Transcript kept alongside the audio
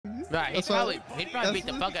Right, he'd probably beat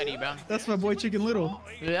the fuck out of you, bro. That's my boy Chicken Little.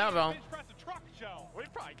 Yeah, bro.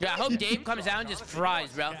 Yeah, I hope Dave comes out and just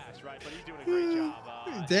fries, bro.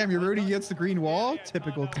 Damn, you're rooting against the green wall?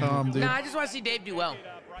 Typical Tom, dude. Nah, I just want to see Dave do well.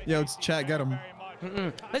 Yo, it's chat, get him.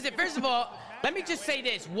 Listen, first of all, let me just say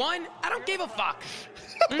this. One, I don't give a fuck.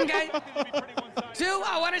 Okay? Two,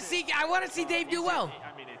 I want to see Dave do well.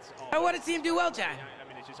 I want to see him do well, Chad.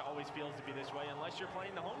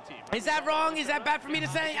 Is that wrong? Is that bad for me to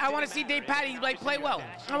say? I want to see Davepadie play well.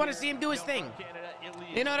 I want to see him do his thing.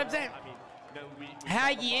 You know what I'm saying? How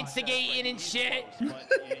you instigating and shit?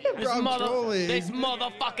 This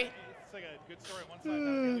motherfucker.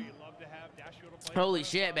 Holy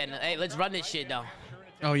shit, man. Hey, let's run this shit, though.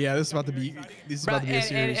 Oh, yeah, this is about to be a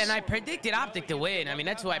series. And I predicted OpTic to win. I mean,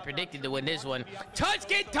 that's who I predicted to win this one.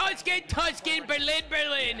 Touchkin,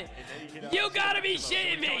 Berlin. You gotta be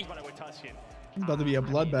shitting me. It's about to be a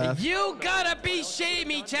bloodbath. You gotta be shitting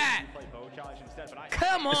me, chat.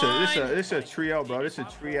 Come on. This is a trio, bro. This is a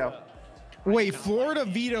trio. Wait, Florida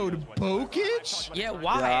vetoed Bokic? Yeah,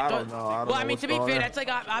 why? Yeah, I don't know. Well, I mean, to be fair, that's like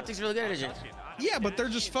OpTic's really good at it. Yeah, but they're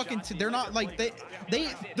just fucking. They're not like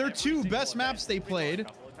their two best maps they played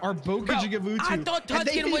are Bokic and Gavutu. I thought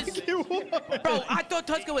Tuscan was. Bro, I thought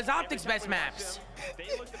Tuscan was OpTic's best maps.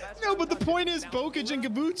 No, but the point is, Bokic and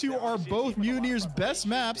Gavutu are both Mutineers' best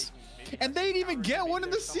maps, and they didn't even get one in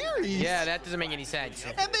the series. Yeah, that doesn't make any sense.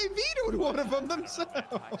 And they vetoed one of them themselves.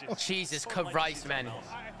 Jesus Christ, man.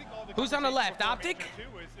 Who's on the left? OpTic?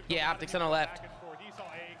 Yeah, OpTic's on the left.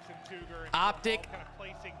 OpTic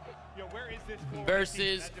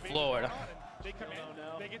versus Florida.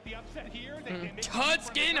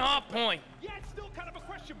 Tuscan hot point.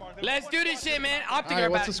 Let's do this shit, man. OpTic right,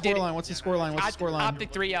 what's the scoreline? What's the scoreline? What's the scoreline?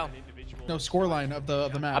 OpTic 3-0. No, scoreline of the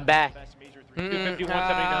map. I'm back.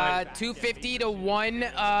 250 to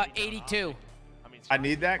 182. I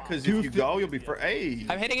need that because if you go, you'll be for. Hey,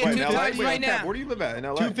 I'm hitting it 2 times right now. Where do you live at? In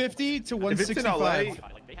LA? 250 to 165. If it's in LA,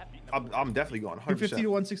 I'm definitely going 100%. 250 to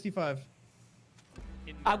 165.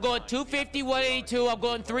 I'm going 250, 182. I'm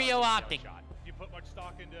going 3-0 OpTic.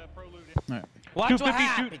 All right. Watch what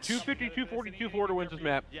happens. 250, 242, Florida wins this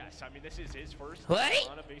map. Yes, I mean, this is his first. What?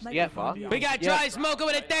 Yeah, fuck. We got Dry Smoker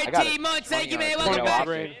with a 13 months. Thank you, man. Welcome back.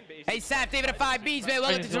 Hey, Saf, David at 5Bs, man.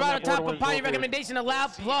 Welcome to Toronto. Top of Party recommendation. A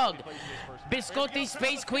loud plug. Biscotti,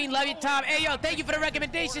 Space Queen, love you, Tom. Hey, yo, thank you for the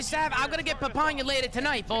recommendation, Saf. I'm going to get Papaya later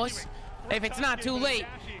tonight, boss. If it's not too late.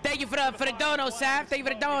 Thank you for the dono, Saf. Thank you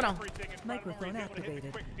for the dono. Microphone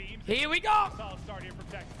activated. Here we go.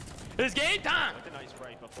 It's game time. With a nice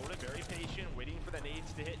break, but Florida very patient, waiting for the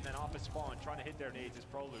nades to hit, and then off a spawn, trying to hit their nades is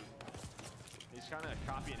Prolute. He's kind of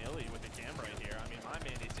copying Illy with the camera right here. I mean, my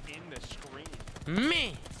man is in the screen.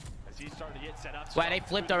 Me. As he's starting to get set up. Wow, they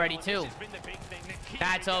flipped already, too.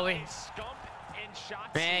 That's over. Scump and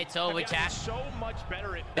Shotzzy. Man, it's over, chat. So much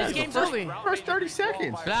better at this game's over. First 30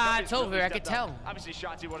 seconds. Nah, it's over. I could tell. Obviously,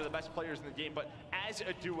 Shotzzy, one of the best players in the game, but as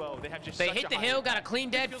a duo, they have just. They hit the hill, got a clean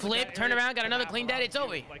dead, flip, turn around, got another clean dead. It's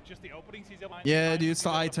over. Yeah, dude, it's the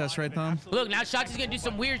eye test right now. Look, now Shotzzy's gonna do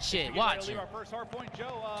some weird shit. Watch. Our first hard point,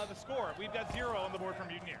 Joe. The score. We've got 0 on the board from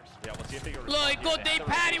Mutineers. Yeah, we'll see if they go. Look, go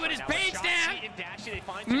Davepadie with his pants down.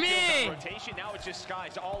 Man. Now it's just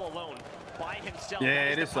Skyz all alone by himself. Yeah,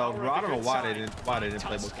 it is so. Bro, I don't know why they didn't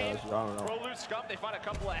play both guys. I don't know. Prolute, Scump, they find a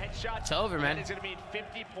couple of headshots. It's over, man. It's gonna mean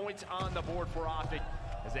 50 points on the board for OpTic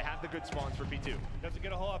as they have the good spawns for P2. Doesn't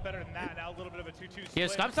get a whole lot better than that. Now a little bit of a 2-2 split. Yeah,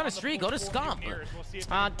 Scump's on a streak. Go to Scump.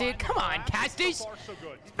 Dude, come on, Casters.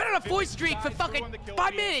 He's been on a 4 streak for fucking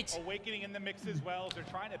 5 minutes. Awakening in the mix as well as they're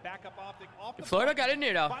trying to back up OpTic off the Florida got in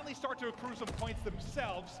there though. Finally start to accrue some points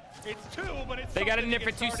themselves. It's 2, but it's they got in there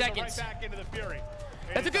for 2 seconds. Right back into the Fury.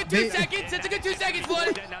 That's a good 2 seconds. That's a good 2 seconds,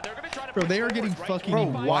 boy. Bro, they are getting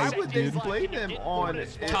fucking why wiped, would they dude. play them on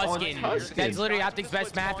Tuscan? That's literally OpTic's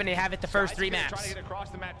best map, and they have it the first 3 maps. Trying to get across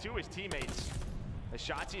the map to his teammates. The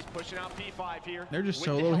Shotzzy is pushing out P5 here. They're just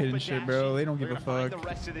solo hitting shit, bro. They don't give a fuck. The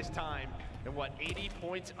rest of this time. And what, 80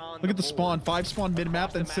 points on Look at the spawn. 5 spawn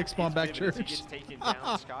mid-map, then 6 spawn back church.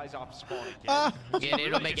 Skyz off spawn again. Yeah, it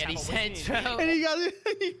don't make any sense, bro. And he got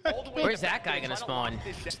Where's that guy gonna spawn?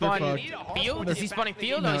 Spawn field? Is he spawning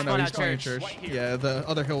field or no, he spawn he's out spawning church? Yeah, the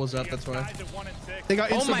other hill was up, that's why. They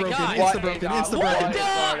got Oh my insta-broken, God. insta-broken, What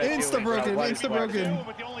insta-broken. Insta-broken,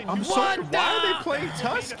 insta-broken. I'm sorry. Why are they playing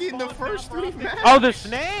Tusky in the first 3 maps? Oh, the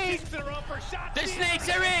snake! The snakes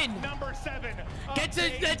are in! Let's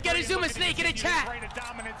get a ZooMaa snake in the chat!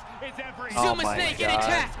 ZooMaa snake in the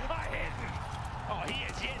chat!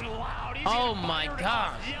 Oh my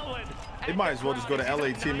god. They might as well just go to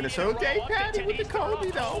LA team and say, okay, Patty with the Kobe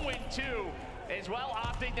though. As well,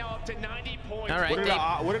 OpTic now up to 90 points. All right,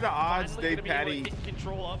 What are the odds Davepadie Davepadie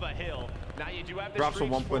control of a hill? Now you do have the drops a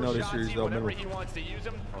 1.0 this series though? whenever he wants to use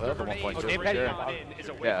them. Oh, that's a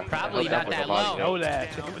 1.2. Yeah, probably not that low. Know that.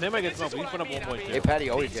 They might get smoked. He's put up 1.2. Davepadie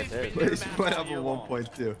always gets his. He's put up a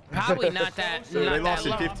 1.2. Probably not that. So they lost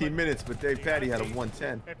in 15 minutes, but Davepadie had a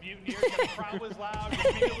 110.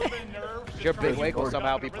 Your big wake will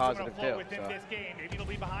somehow be positive too. So.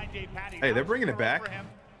 Hey, they're bringing it back.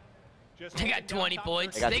 They got 20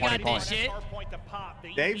 points. They got 20 this points. shit.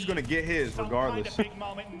 Dave's gonna get his regardless.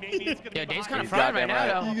 Yeah, Dave's kind of frying right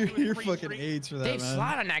now, though. You're fucking AIDS for that, Dave man.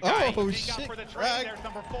 slide on that guy. Oh, shit.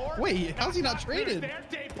 Crack. Wait, how's he not traded?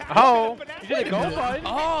 Oh, you did a go, bud.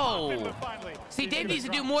 Oh. See, Dave needs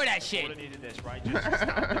to do more of that shit. He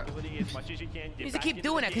needs to keep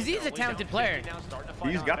doing that because he's a talented player.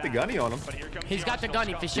 He's got the gunny on him. He's got the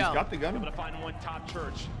gunny for He's sure. got the gunny.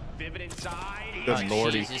 Vivid inside. Good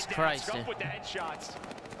lordy. Jesus Christ. Scump with the headshots.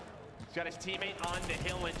 He's got his teammate on the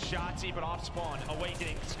hill and Shotzzy, but off spawn.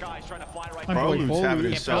 Awakening. Skyz trying to fly right I'm through. going Prolute's having Prolute.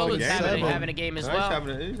 himself a Prolute's game. having a game as well. He's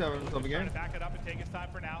having himself a game. Back it up and take his time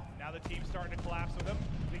for now. Now the team's starting to collapse with him.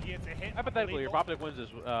 He gets a hit. Hypothetically, if OpTic wins this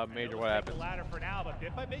major, what happens?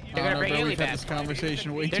 They're gonna bring Bro, Illy we've had back. this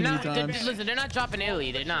conversation way They're too many not. times. Listen, they're not dropping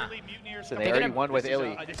Illy. They're not. So they already won with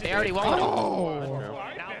Illy. They already won. Oh.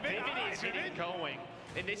 Now Vivid is getting going.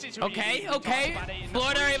 And this is Okay, okay.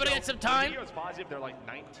 Florida are able to get some time.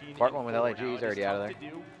 Bart won with LAG. He's already out of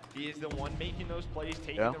there. He is the one making those plays,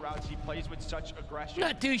 taking the routes. He plays with such aggression.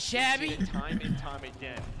 Not too shabby. Time and time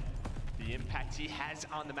again. The impact he has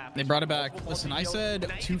on the map. They brought it back. Listen, I said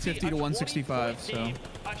 250 to 165, so.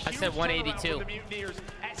 I said 182.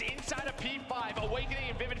 As inside of P5, Awakening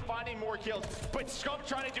and Vivid finding more kills, but Scump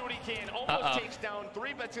trying to do what he can. Almost takes down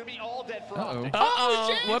 3, but it's going to be all dead for OpTic.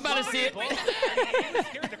 Uh-oh. We're about to see it.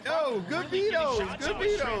 Yo, good vetoes. Good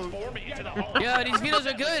vetoes. Yo, these vetoes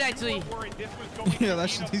are good, actually. Yeah,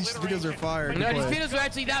 these videos are fire. No, these vetoes are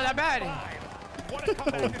actually not that bad.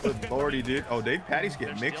 Oh, good lordy, dude. Oh, Davepadie's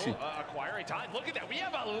getting mixy. Acquiring time. Look at that. We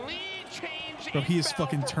have a lead change. Bro, he is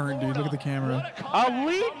fucking turned, dude. Look at the camera. A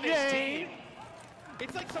lead change.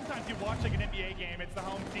 It's like sometimes you watch like an NBA game, it's the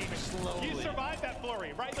home team, and you survive that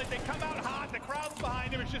flurry, right? Like they come out hot, the crowd's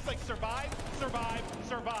behind them, it's just like survive, survive,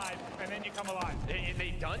 survive, and then you come alive. And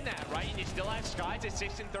they've done that, right? And you still have Skyz at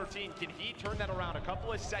 6 and 13. Can he turn that around? A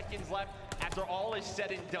couple of seconds left after all is said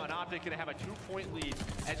and done. OpTic gonna have a 2-point lead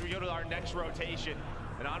as we go to our next rotation.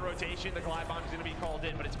 And on rotation, the glide bomb is going to be called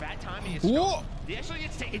in, but it's bad timing. Whoa! He actually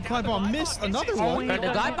gets taken down. Glide bomb missed another one. The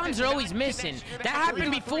glide bombs are always missing. That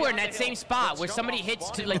happened before in that same spot where somebody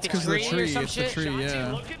hits to like the tree or some shit. It's the tree,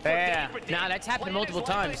 yeah. Yeah. Nah, that's happened multiple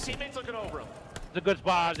times. It's a good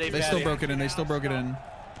spot. They still broke it in. They still broke it in.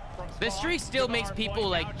 The streak still makes people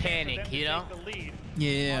like panic, you know?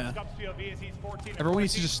 Yeah. Everyone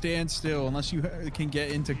needs to just stand still unless you can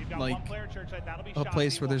get into like a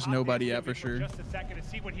place where there's nobody at for sure. Just a second to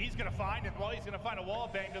see what he's going to find, and well, he's going to find a wall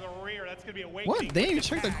bang to the rear. That's going to be Awakening. What? They didn't even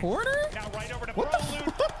check the corner? Now right over to What the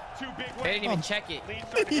Prolute. fuck? Two big They didn't even check it.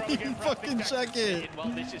 They didn't even fucking check it. Well,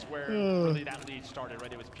 this is where really that lead started,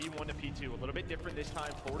 right? It was P1 to P2. A little bit different this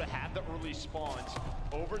time. Florida had the early spawns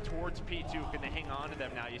over towards P2. Can they hang on to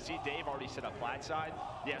them now? You see Dave already set up flat side.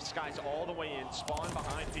 You have Skyz all the way in, spawn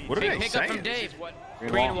behind P2. What are they Pick up from saying? Dave.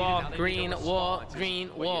 Green wall, green wall,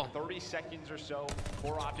 green wall. 30 seconds or so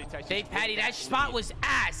for OpTic. Davepadie, that spot was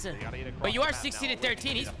ass. But you are 16 to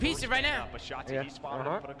 13. He's piecing right now. But Shotzzy, he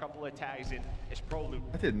spawned, put a couple of tags in. It's Prolute.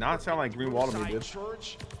 That did not sound like green wall to me, dude.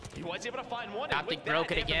 He was able to find one. OpTic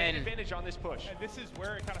broke it again. Advantage on this push. And this is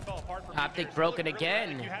where it kind of fell apart for OpTic broke it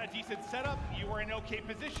again. You had a decent setup, you were in okay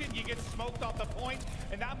position, you get smoked off the point,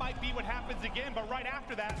 and that might be what happens again. But right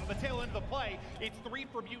after that, on the tail end of the play, it's 3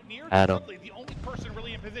 for Mutineers. Adam. Suddenly, the only person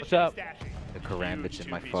really in position What's up? is Dashy. The Karambit's in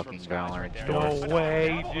my fucking Valorant No store.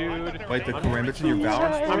 way, dude. Wait, the Karambit's in your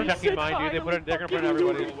Valorant I'm store? checking mine, dude. They're gonna put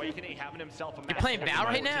everybody. Awakening having himself a You're playing Val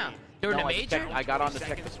right now? During the major? I got on to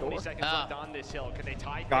check the store. 20 seconds left on this hill. Can they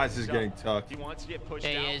tie Guys things is up? getting tucked. He wants to get pushed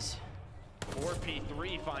Yeah, out. he is.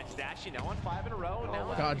 4P3 finds Dashy now on 5 in a row.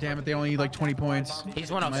 Now God damn it! They only need like 20 points.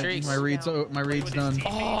 He's one off streaks. My read's done.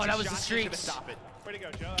 Oh, that was the streaks. Way to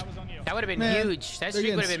go, Joe. That was on you. That would have been Man, huge. That they're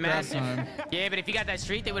streak would have been getting scrap massive. time. Yeah, but if you got that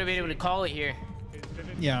streak, they would have been able to call it here.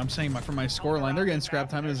 Yeah, I'm saying for my score line, they're getting scrap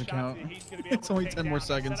time in his account. It's only 10 more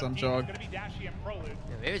seconds. I'm shocked.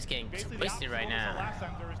 It's getting twisted right now. Last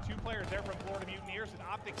time there was 2 players there from Florida Mutineers, and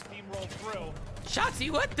OpTic steamrolled through.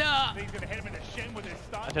 Shotzzy, what the? He's gonna hit him in the shin with his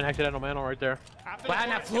stun. That's an accidental mantle right there. Wow,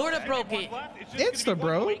 now Florida broke it. It's the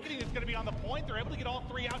bro. Awakening is gonna be on the point. They're able to get all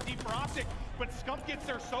 3 out deep for OpTic, but Scump gets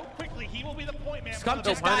there so quickly. He will be the point man. Scump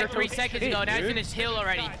just died 3 seconds ago. Now he's in his hill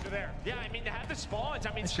already. Yeah, I mean, they had the spawns.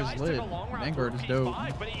 I mean, That's Skyz just lit. took a long round Vanguard is dope.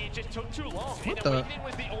 P5, but it just took too long. What And the? Awakening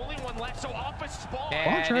was the only one left, so off a spawn.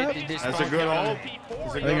 Yeah, trap? they That's a good ult.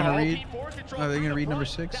 Are they gonna read? Are they gonna read number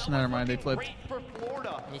 6? Never mind, they flipped.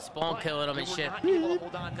 He spawn killing him and shit.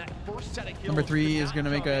 Number 3 is gonna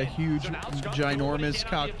make a huge, ginormous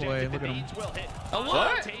cock play. Look at him. A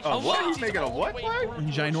what? A what? He's making a what play?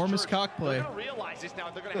 Ginormous cock play.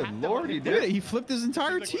 Good lord, he Look at it. did. He flipped his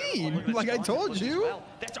entire team. Like I told you.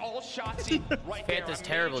 That's all Shotzzy right there. Fanta's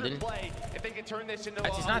terrible, didn't he? If they can turn this into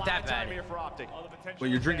It's not that bad. Well,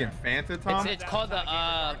 you're drinking Fanta, Tom? It's called the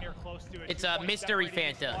it's a mystery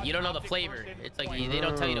Fanta. You don't know the flavor. It's like they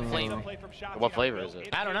don't tell you the flavor. What flavor is it?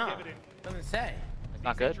 I don't know. Doesn't say.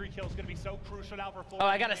 Not good. Oh,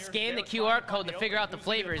 I gotta scan the QR code to figure out the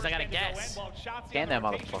flavors. I gotta guess. Scan that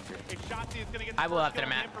motherfucker. I will after the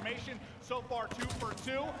map. So far, 2 for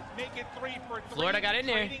 2. Make it 3 for 3. Florida got in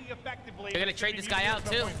there. They're gonna trade this guy out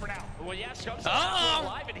too.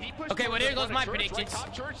 Oh! Okay, well there goes my predictions.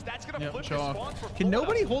 Yep, show off. Can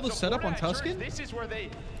nobody hold a setup on Tuscan? This is where they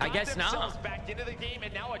I guess not. back into the game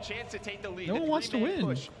and now a chance to take the lead. No one wants to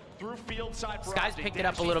win. Through field side for Skyz picked it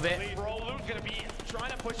up a little bit. Prolute gonna be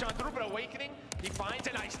trying to push on through, but Awakening, he finds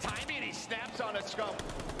a nice timing and he snaps on a Scump.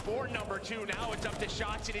 For number 2, now it's up to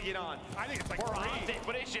Shotzzy to get on. I think it's like OpTic,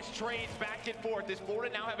 but it's just trades back and forth. Does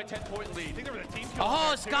Florida now have a 10-point lead? I think there was a team kill Oh,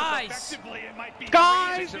 there, too, Skyz! Effectively, it might be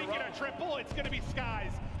Skyz! If we get a triple, it's going to be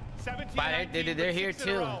Skyz. 17, They're here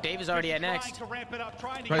too. Dave is already at next.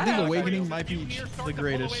 I think Awakening might be the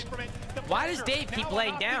greatest. Why does Dave keep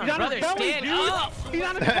laying down? Brother, stand up! He's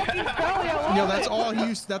on his fucking belly. Yo, that's all he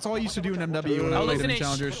used. That's all he used to do in MW when I Oh, played in listening,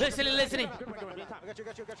 Challengers. listening.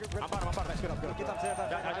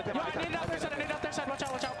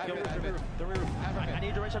 I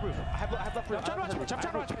need the right side roof. I have left roof. I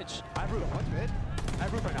have roof. What's mid? I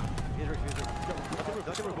have roof right now.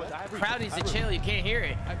 Crowd needs to chill. You can't hear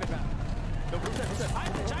it.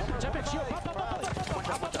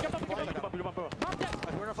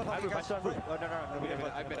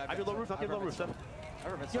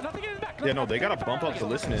 Yeah, no, they gotta bump up the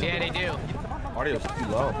listening. Yeah, they do. Audio's too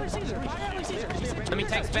low. Let me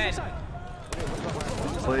text Ben.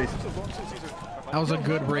 Please. That was a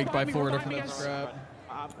good break by Florida for that scrap.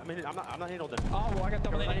 I'm not handled it. Oh, well, I got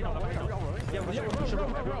double handed.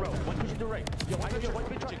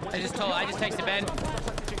 I just texted Ben.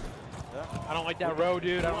 I don't like that row,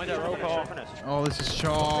 dude. I don't like that row call. Oh, this is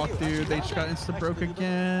chalk, dude. They just got insta broke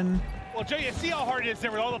again. Well, Jay, you see how hard it is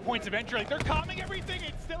there with all the points of entry. Like, they're calming everything,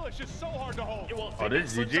 and still, it's just so hard to hold. Oh,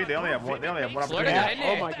 this is GG. They only have one. They only have one Florida got in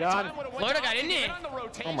there. Oh my god. Florida got in there.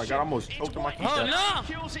 Oh my god, I almost choked on my key. Oh no.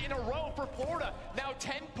 Kills in a row for Florida. Now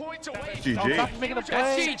 10 points away. GG.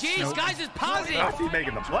 That's GG. Nope. Skyz is positive. Dashy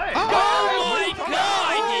making the play. Oh my god.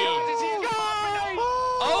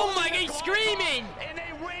 Oh my god, he's screaming.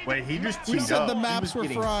 Wait, he just We teed said up. the He maps was were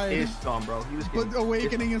getting fried. pissed on, bro. He was getting But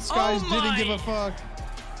Awakening and Skyz Oh didn't give my. a fuck.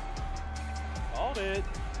 All it.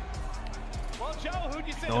 Well, Joe, who'd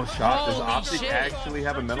you say? No shot. Does Holy OpTic shit. actually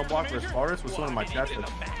have a mental block for Spartus? Was one of my chats.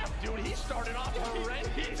 Dude, he started off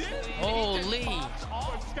horrendous. Holy.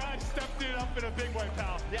 Skyz stepped it up in a big way,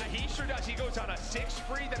 pal. Yeah, he sure does. He goes on a 6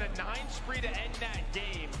 spree, then a 9 spree to end that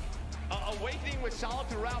game. Awakening was solid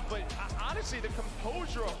throughout, but honestly, the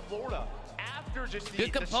composure of Florida after just the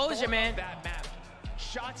Good composure, start man. of that map.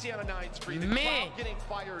 Shotzzy on a 9 spree, the Man. crowd getting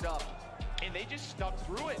fired up, and they just stuck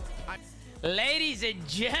through it. Ladies and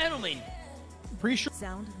gentlemen. Pretty sure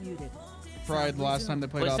Sound muted. fried last time they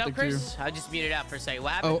played What's up, OpTic too. Chris? I just muted out for a second.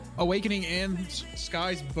 What happened? Oh, Awakening and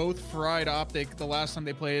Skyz both fried OpTic the last time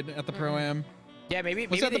they played at the Pro-Am. Yeah, maybe.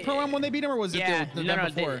 Was that the Pro-Am when they beat him, or was Yeah, it the no, event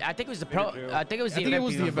no. before? I think it was the pro. I think it was the I think it event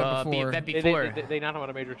was the event before. before. They knocked him out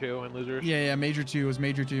of Major 2 and losers. Yeah, Major 2 was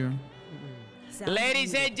Major 2. Sound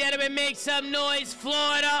Ladies muted. and gentlemen, make some noise.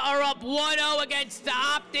 Florida are up 1-0 against the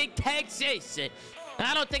OpTic Texas.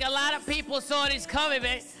 I don't think a lot of people saw this coming,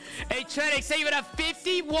 man. Hey, Trenix, saving up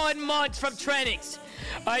 51 months from Trenix.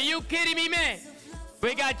 Are you kidding me, man?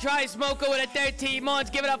 We got Dry Smoker with a 13 months.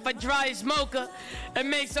 Give it up for Dry Smoker and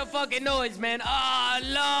make some fucking noise, man. Oh,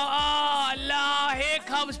 Lord. Here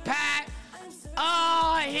comes Pat.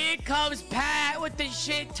 Oh, here comes Pat with the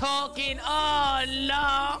shit talking. Oh,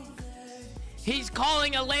 Lord. He's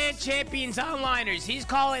calling a LAN champions onliners. He's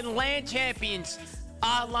calling LAN champions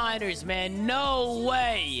onliners, man. No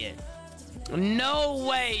way. No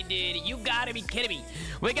way, dude. You gotta be kidding me.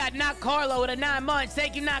 We got Not Carlo with a 9 months.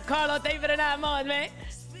 Thank you, Not Carlo. Thank you for the 9 months, man.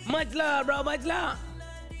 Much love, bro. Much love.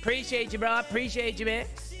 Appreciate you, bro. I appreciate you, man.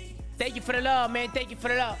 Thank you for the love, man. Thank you for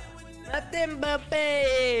the love. Nothing but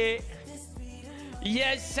pay.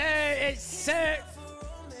 Yes, sir. Yes, sir.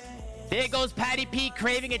 There goes Patty P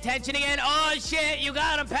craving attention again. Oh, shit. You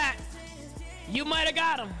got him, Pat. You might have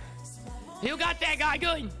got him. You got that guy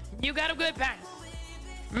good. You got him good, Pat.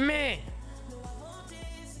 Man.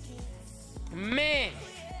 Man.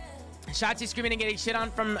 Shotzzy screaming and getting shit on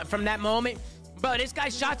from that moment. Bro, this guy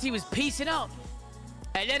Shotzzy was piecing up.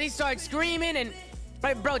 And then he started screaming and...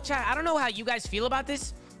 Bro, chat, I don't know how you guys feel about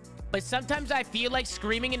this, but sometimes I feel like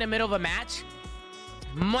screaming in the middle of a match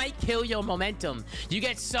might kill your momentum. You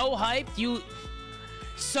get so hyped,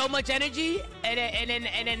 so much energy, and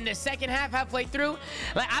then the second half, halfway through,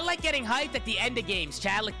 like I like getting hyped at the end of games,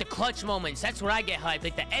 chat, like the clutch moments. That's where I get hyped,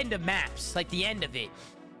 like the end of maps, like the end of it.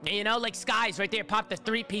 You know, like Skyz right there popped the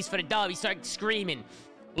 3-piece for the dub. He started screaming.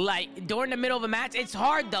 Like during the middle of a match, it's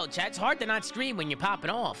hard though, chat. It's hard to not scream when you're popping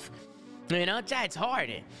off. You know, chat, it's hard.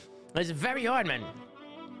 It's very hard, man.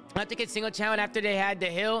 I have to get single challenge after they had the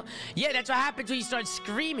hill. Yeah, that's what happens when you start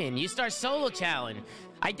screaming. You start solo challenge.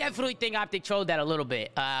 I definitely think OpTic trolled that a little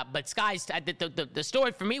bit. But Skyz, the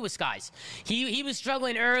story for me was Skyz. He was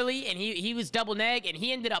struggling early, and he was double neg, and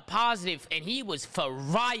he ended up positive, and he was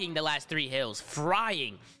frying the last 3 hills.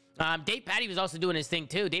 Frying. Davepadie was also doing his thing,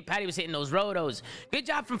 too. Davepadie was hitting those rotos. Good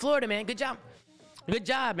job from Florida, man. Good job. Good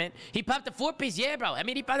job, man. He popped the 4-piece. Yeah, bro. I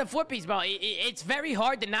mean, he popped the 4-piece, bro. It's very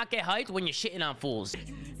hard to not get hyped when you're shitting on fools.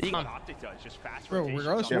 Bro,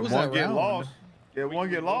 regardless, what was that round? Yeah, one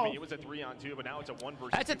get lost. It was a 3-on-2, but now it's a 1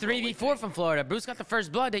 versus That's a 3v4 from Florida. Bruce got the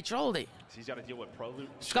first blood. They trolled it. He's got to deal with Prolute.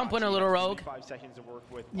 Scump went a little rogue.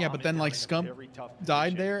 Yeah, but then like Scump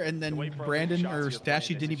died there, and then Brandon or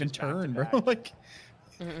Dashy didn't even turn, bro. Like,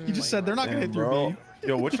 he just said they're not gonna hit through me.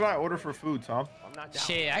 Yo, what should I order for food, Tom?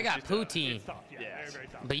 Shit, I got poutine.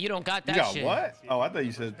 But you don't got that you got shit. What? Oh, I thought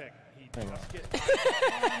you said.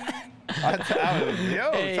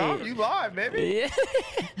 Yo, Hey. Tom, you live, baby. Yeah.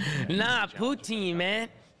 Nah, poutine, man.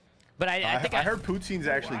 But I think I heard poutine's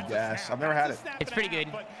actually gas. I've never had it. it's pretty good.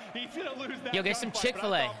 Yo, get some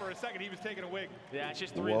Chick-fil-A. Yeah, it's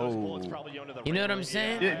just 3 of those bullets probably under the You know what I'm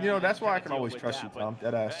saying? Yeah, you know, that's why I can always trust you, Tom.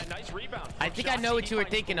 Deadass. Nice rebound. I think I know what you were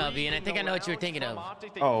thinking of, Ian. I think I know what you were thinking of.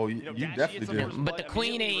 Oh, you definitely do. But the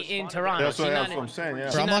queen ain't in Toronto. That's She's what not I'm saying, yeah.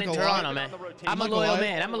 She's I'm not not in gonna lie. Toronto, man. I'm a loyal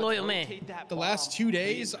man. I'm a loyal man. The last 2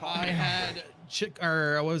 days, I had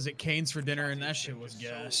what was it, Canes for dinner, and that shit was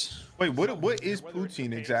gas. Wait, what is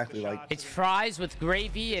poutine exactly? Like, It's fries with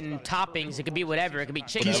gravy and toppings. It could be whatever. It could be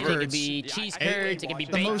chicken. It could be cheese curds. It could be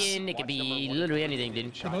bacon. It could be literally anything,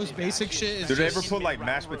 dude. The most basic shit is do they ever just, put like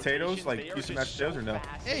mashed potatoes, like piece of mashed potatoes, or no?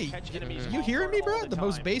 hey, you hearing me, bro? The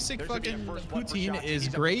most basic fucking poutine is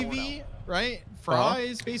gravy, right?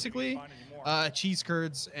 Fries, basically. Cheese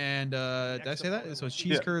curds and did I say that? So it's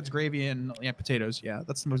cheese curds, gravy, and potatoes. Yeah,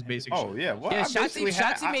 that's the most basic. Oh yeah, well, Yeah, I basically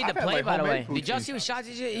Shotzzy made the play, like by the way. homemade Did y'all poutine. see what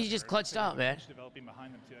Shotzzy did? He just clutched up, man.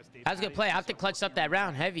 That was a good play. OpTic clutched up that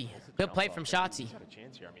round, heavy. Good play from Shotzzy.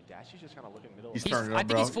 He's turning it I up,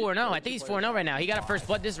 think he's bro. 4-0. I think he's 4-0 right now. He got a first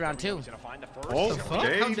blood this round, too. Oh, fuck?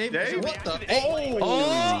 Dave, What the?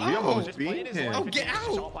 Oh, he almost beat him. Oh, get out!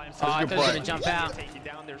 Oh, I thought he was going to jump out.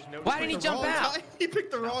 Why didn't he jump out? He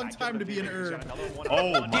picked the wrong time to be an herb.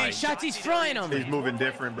 Oh Dude, my. Shotzzy's frying him. He's moving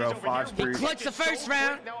different, bro. 5 He streets. clutched the first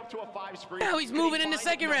round. Now he's moving in the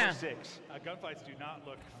second round. Gunfights do not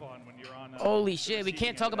look fun when you're on. Holy shit, we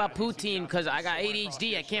can't talk about poutine because I got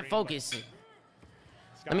ADHD. I can't focus.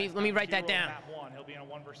 Let me write that down. He'll be in a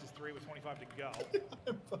 1 versus 3 with 25 to go.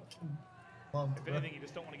 If anything, you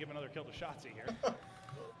just don't want to give another kill to Shotzzy here.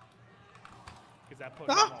 Because that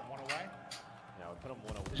puts him on 1 away. Yeah, we put him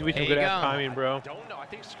 1 away. Should be some There good you ass go. timing, bro. Don't know. I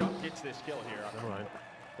think Scump gets this kill here. Never mind.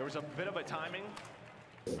 There was a bit of a timing,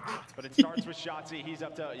 but it starts with Shotzzy. He's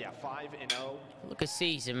up to 5-0. Look at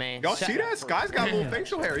Caesar, man. Y'all see that? Sky's got a little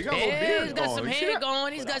facial hair. He got a little Yeah, beard he's got going. some You see hair that?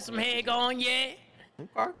 going. He's got some hair going, yeah.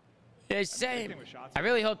 Okay. The same. I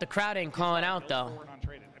really hope the crowd ain't calling out, though.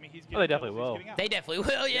 Oh, they definitely will. They definitely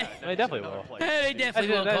will, yeah. They definitely will. They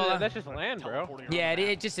definitely will call out. That's just land, bro. Yeah,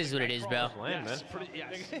 it just is what it is, bro. Land, man.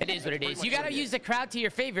 It is what it is. You gotta use the crowd to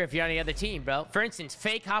your favor if you're on the other team, bro. For instance,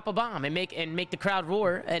 fake hop a bomb and make the crowd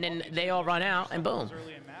roar, and then they all run out, and boom,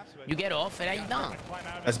 you get off, and now you done.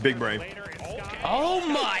 That's big brain. Oh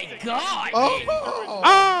my God!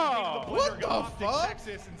 Oh! What the fuck?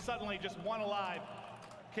 Texas and suddenly just one alive.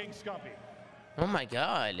 King Scumpy. Oh my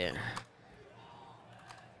God!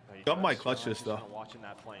 Scump might clutch this though.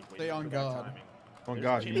 Stay on God. Oh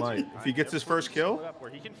God, he might. If he gets his first kill,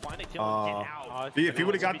 if he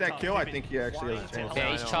would have got that kill, I think he actually has a chance.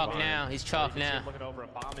 Yeah, he's chalk now. He's chalk now. What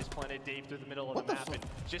the fuck?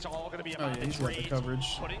 Just all going to be Oh about yeah, he's got the trades,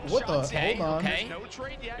 coverage. putting What the? shots in. Hold on. Okay. No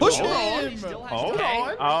trade yet. Push Hold him! Hold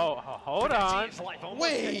on. Oh, hold on.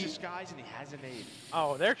 Wait. Skyz and he hasn't made.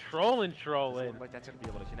 Oh, they're trolling. Like that's going to be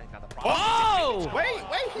able to connect. Now the Oh! Wait,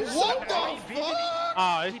 What the fuck?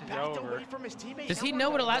 Oh, this He is backed over. away from his teammate. Does he know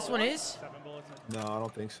where the last one is? No, I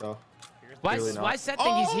don't think so. Why Really not. Seth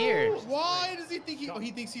think he's here? Why does he think he? Oh,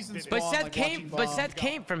 he thinks he's in spawn. But Seth like, came. watching But Bob. Seth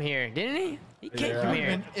came from here, didn't he? He came Yeah. from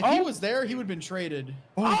here. If he was there, he would have been traded.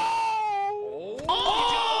 Oh!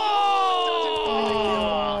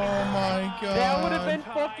 Oh my God. That would have been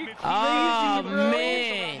fucking crazy, Oh bro.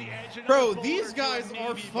 man! Bro, these guys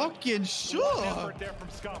are fucking shook.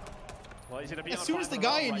 As soon as the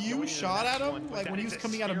guy in you shot at him, like when he was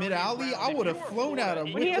coming out of mid alley, I would have flown at him.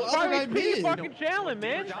 He With has the other guy pretty mid. fucking challenge,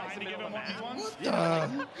 man. What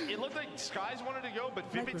the? It looked like Skyz wanted to go, but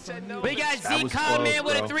Vivid said no. We got That was Z-Con, man, close,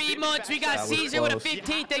 with a bro. 3 months. We got That was Caesar with a close.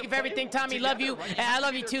 15. Thank you for everything, Tommy. Love you. And I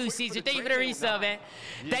love you too, Caesar. Thank you for the resub, man.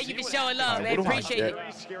 Thank you for showing love, man. What do I Appreciate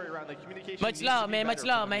it. get? Much love, man. Much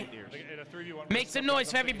love, man. Make some noise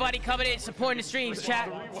for everybody coming in, supporting the streams, chat.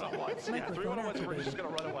 Microphone activated.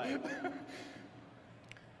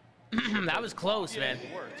 That was close, man.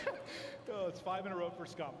 Oh, it's 5 in a row for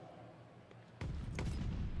Scump.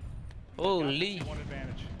 Holy. One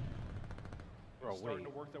advantage. Bro, Starting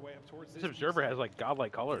wait. to work their way up towards This observer has like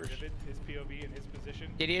godlike colors. Vivid, his POV and his position.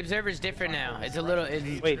 Yeah, the observer's different now. It's a little. It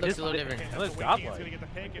Wait, looks this a little different. It looks He's godlike. gonna get the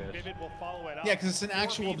pick, and Vivid will follow it up. Yeah, because it's an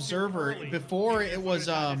actual observer. Before it was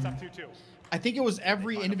I think it was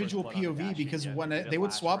every individual POV because when they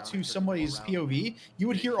would swap to somebody's POV, you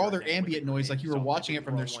would hear all their ambient noise like you were watching it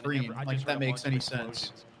from their screen. Like if that makes any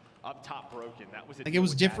sense. Up top broken. That was Like it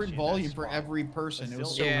was different volume for every person. It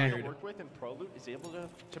was so Yeah. weird. Work with, and Prolute is able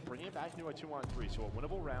to bring it back into a 2-on-3, so a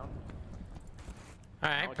winnable round. All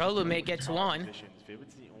right, Prolute may get to one.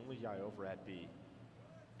 Vivid's the only guy over at B.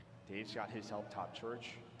 Dave's got his help top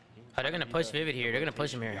church. Oh, they're gonna push Vivid here. They're gonna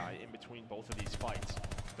push him here. In between both of these fights.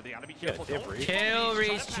 But they gotta be careful. Yeah, Don't Chill, try to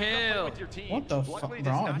Reese, back up chill. with your team. What the Luckily, fuck, it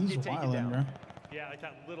bro? does not He's get taken wilding, down. bro. Yeah, like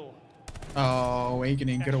that little. Oh,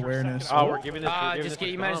 awakening, good awareness. Oh, we're giving this. we're giving Just this get.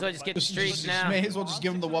 You might as well just get the streaks now. May as well just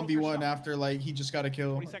give him the 1v1 after like he just got a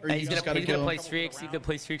kill, or Hey, you he's just got to gonna kill. play streaks. He's gonna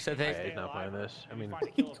play streaks, I think. Yeah, he's not playing this. I mean, Find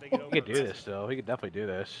a kill if they get he over could do it. this still. He could definitely do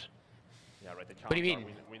this. Yeah, right, the What do you counts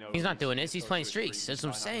mean? are- we know He's not doing this. He's playing streaks. That's what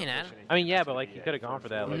I'm saying, Adam. I mean, yeah, but like he could have gone for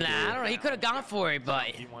that. Like, Nah, I don't know. He could have gone for it, but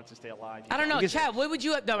He wants to stay alive. I don't know. Chad, what would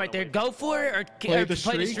you have done right there? Go for it or Play the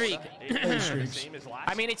play the streak? streak? Play the streaks.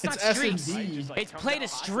 I mean, it's not It's streaks. S&D. It's play the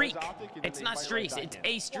streak. It's not streaks. It's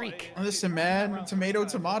a streak. Listen, man,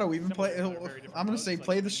 tomato. Even play. I'm gonna say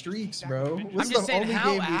play the streaks, bro. This I'm is just the saying only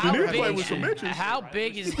how game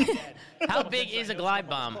big is how big is a glide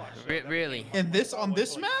bomb? Really? And this on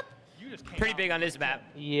this map, Pretty big on this map.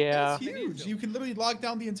 Yeah. it's huge. You can literally lock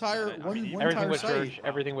down the entire one Everything entire with site. church.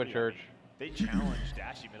 Everything with church. They challenge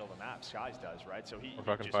Dashy middle of the map. Skyz does, right? So he We're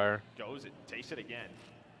fucking just fire. goes and takes it again.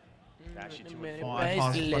 Dashy to Oh, I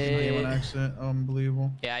paused the fucking game on accident.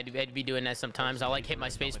 Unbelievable. Yeah, I'd be doing that sometimes. I like hit my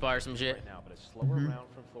space bar or some shit. Right now, but a slower round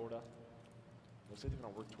from Florida. Looks like they're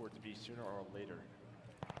gonna work towards B sooner or later.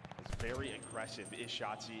 It's very aggressive. Is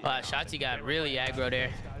Shotzzy? Shotzzy got really aggro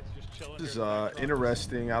there. This is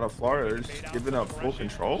interesting out of Florida. They're just giving up full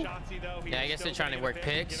control. Yeah, I guess they're trying to work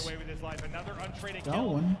picks.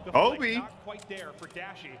 Going. Obi. Oh,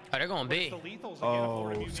 they're going B.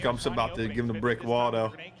 Oh, Scump's about to give him the brick wall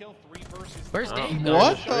though. Where's Dave?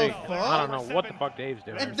 What going? the fuck? I don't know what the fuck Dave's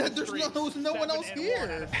doing. And there's no one else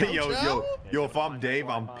here. Yo, if I'm Dave,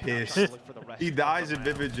 I'm pissed. He dies and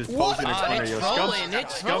Vivid just What? pulls in a Oh, corner. they're Yo, trolling. They're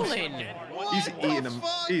Scump's, trolling. he's What the eating him.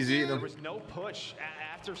 fuck, He's eating There him. was no push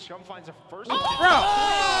after Scump finds a first. Yo,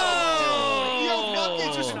 Oh! fuck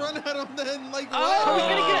it, just run at him then. Like, Oh,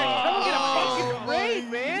 what? he's Someone get a fucking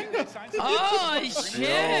raid, man. Oh,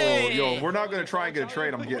 shit. Yo, we're not gonna try and get a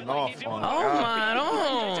trade. I'm getting off on. Oh, my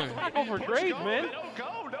own. Not go for trades, man.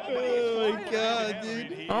 Oh my god,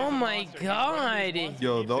 dude. Oh, my God.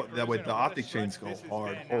 Yo, that way the OpTic chains go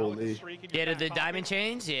hard. Holy. Yeah, the diamond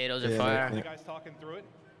chains? Yeah, those are Yeah, fire. yeah.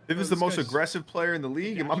 Viv is the most aggressive player in the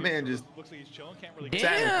league, and my man just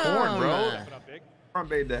sat in corn, bro. Front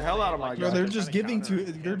bait the hell out of my Bro, guy. they're just giving it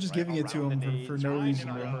to him for no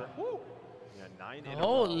reason, bro.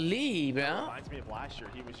 Holy, bro. Reminds me of last year.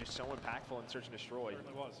 He was just so impactful in Search and Destroy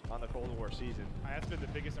on the Cold War season. That's been the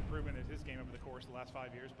biggest improvement in his game over the course of the last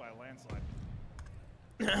 5 years by a landslide.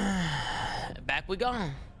 Back we go.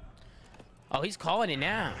 Oh, he's calling it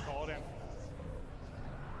now. Called in.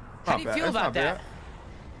 How do you feel about that?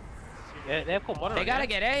 Yeah, they have cold blooded. They gotta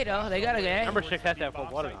get A though. They gotta get A. Number 6 has to have cold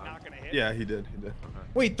blooded on. Yeah, he did.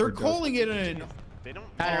 Wait, they're calling it an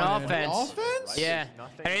Offense. offense? Yeah.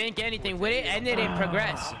 And they didn't get anything with it, and they didn't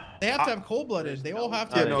progress. They have to have cold-blooded. They all have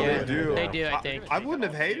to. Yeah, no, Yeah, they do. they do, I think. I wouldn't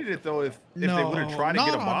have hated it though if they No, would have tried to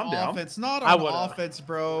get a bomb down. offense, not on offense,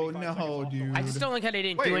 bro. No, dude. I just don't like how they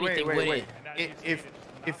didn't do anything with it. If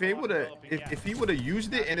he would have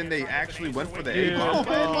used it and then they actually went for the Dude. A bomb. Oh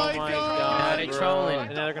my Now god. they're trolling. And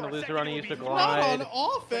now they're gonna lose the run and use the Not glide. on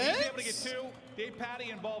offense.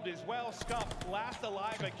 Davepadie involved as well. Scump last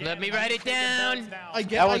alive again. Let me write it down. I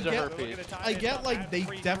That was a get, hurt piece. I get like they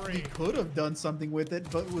definitely could have done something with it,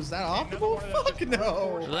 but was that optimal? Fuck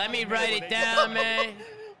no. Let me write it down, man.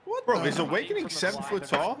 What Bro, the is Awakening 7 foot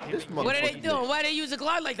tall? This What are they motherfucker doing? Why do they use a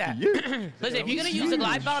glide like that? Listen, if you're gonna use the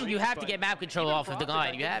glide bomb, you have to get map control off of the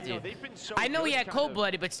glide. You have to. I know he had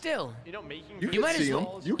cold-blooded, but still. You might can as see him.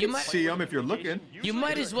 well- You you can might- see him if you're looking. You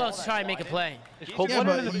might as well try and make a play. Is cold Yeah,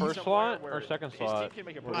 blooded but in the first slot or second slot?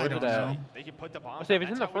 I don't know. I say if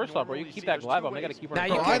it's in the first slot, bro, you keep that glide bomb. They gotta keep Nah,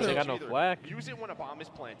 running. you They can- got no flak. Use it when a bomb is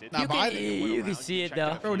planted. Nah, but I- You can see it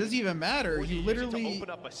though. Bro, it doesn't even matter. You literally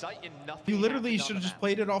should have just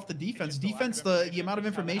played it off the defense. Defense, the amount of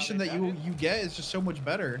information that you get is just so much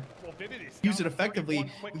better. Use it effectively.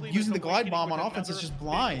 Using the glide bomb on offense is just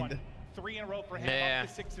blind. 3 in a row for him, Yeah. up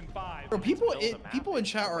to 6 and 5. Bro, people in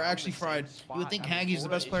chat are actually fried. You would think Haggie's the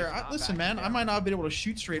best player. Listen, man, I might not have been able to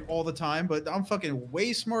shoot straight all the time, but I'm fucking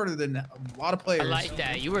way smarter than a lot of I players. like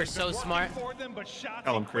that. You were so smart.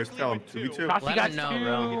 Tell him, Chris. Tell him. 2v2. Let him know,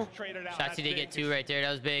 bro. Shotzzy did get 2 right there. That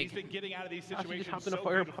was He's big. been getting out of these Shotzzy just situations hopped in the so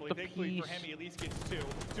fire, beautifully. popped a Thankfully for piece. him, he at least gets 2.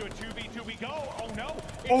 To a 2v2 we go. Oh no.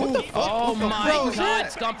 Oh my Bro, god,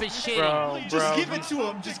 Scump is shitting. Bro, Just give it to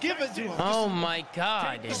him. Just give it to him. Oh my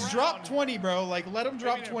god. Just drop 20, bro. Like, let him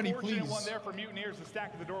drop 20, One please. there for Mutineers, the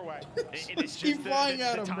stack of the doorway. Just keep flying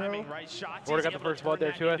at him, bro. Florida got the first blood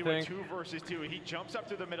there too, I think. 2 versus 2. He jumps up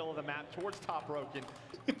to the middle of the map towards top broken.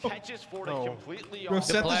 Catches Florida completely Bro, off.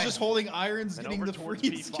 Seth play. is just holding irons, And getting over the towards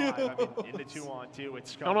freeze P5. kill. I mean, in the 2-on-2,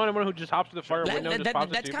 it's I don't know anyone who just hops to the fire window and just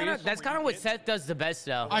pops a That's kind two-piece. of what Seth does the best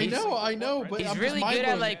though. I know, but He's I'm really just good at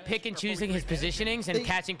mind-blown. like pick and choosing his positionings and They-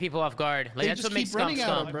 catching people off guard. Like They that's just what makes keep Scump running at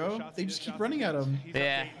him, Scump. bro. They just keep running at him.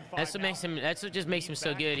 Yeah, that's what makes him. That's what just makes him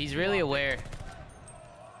so good. He's really aware.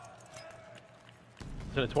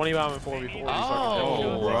 So 20 bomb and 4v4.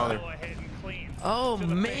 Oh. brother. Oh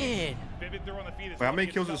man, Wait, how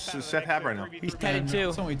many kills does Seth have right now? he's 10 and 2,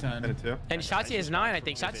 It's only 10. 10-2. and Shotzzy has 9. I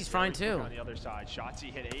think Shotzi's frying too. On the other side,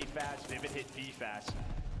 Shotzzy hit A fast, Vivid hit B fast.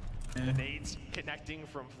 Nades connecting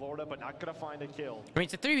from Florida, but not gonna find a kill. I mean,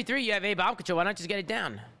 it's a 3v3. You have A bomb control. Why not just get it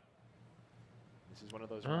down? This is one of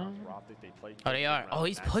those rounds where OpTic, they play. Oh, they are. Oh,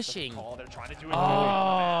 he's That's the pushing. call. They're trying to do it.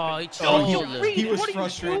 Oh, he Oh, trolled. he was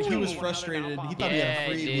frustrated. He was frustrated. He thought he Yeah,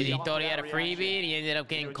 had a dude. freebie. He thought he had a freebie, and he ended up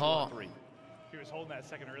getting caught. If he was holding that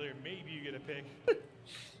second earlier, maybe you get a pick.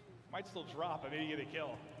 Might still drop, but maybe you get a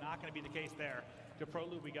kill. Not going to be the case there. To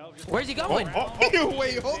Prolute we go. Just Where's he going?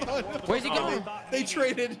 Wait, hold on. Where's he going? They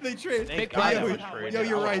traded. Big Yo, play. yo,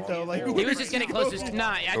 you're right though. Like He was just getting close to his.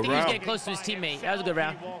 Nah, I think he was getting close to his teammate. That was a good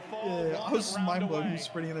round. Yeah, I was just mind blown. He was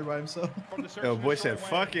sprinting in there by himself. Yo, boy said,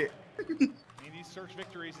 "Fuck it." These search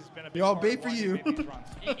victories has been a big Yo, I'll part bait of for why you. they made these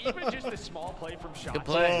runs. Even just a small play from Shotzzy. Good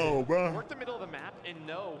play. Oh, bro. Work the middle of the map and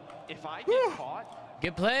know if I get caught.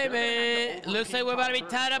 Good play, man. Looks like we're about to be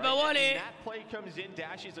tied up at 1. That play comes in,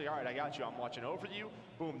 Dashy's like, all right, I got you. I'm watching over you.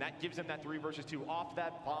 Boom, that gives them that 3 versus 2 off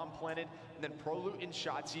that bomb planted, and then Prolute and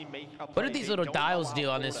Shotzzy make a play. What do these They little don't dials allow do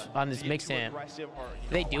on this Florida to mix get too amp? aggressive or, Do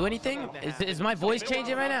they do allow anything? something to Is happen. my voice They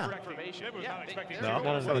changing right now? No,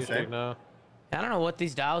 None it's of not the the same. no. I don't know what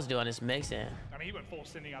these dials do on this mix amp. I mean, he went full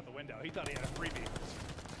sending out the window. He thought he had a freebie.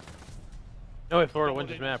 No way Florida wins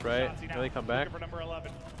this map, right? Will they come back? For number 11.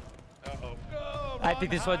 I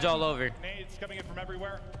think this one's all over. Nades coming in from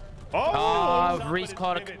everywhere. Oh, Reese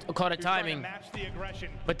caught a timing. Match the aggression.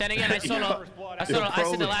 But then again, I said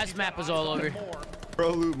the last map was all over.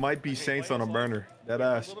 Prolute might be Saints on a burner. That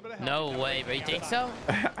ass. No way, bro. You think so?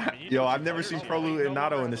 Yo, I've never seen Prolute and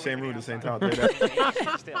Nato in the same room at the same time.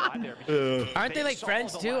 Aren't they like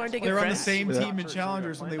friends too? Aren't they good They're on the friends? same team in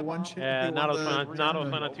Challengers when they won. Yeah, they won Nato's the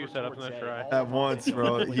playing on 2 setups in that try. At once,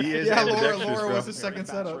 bro. He is Yeah, ambidextrous, Laura bro. was the second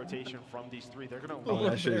setup. Rotation from these 3. They're gonna Oh,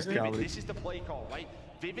 that shit is Vivid, comedy. this is the play call, right?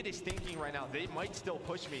 Vivid is thinking right now, they might still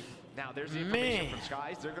push me. Now, there's the information Man. from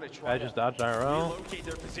Skyz. They're going to try I to just dodged IRL. relocate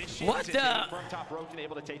their position. What the? From top broken,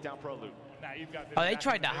 able to take down Prolute. Now you've got Oh, they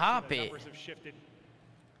tried to hop it. numbers have shifted.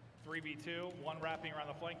 3v2, one wrapping around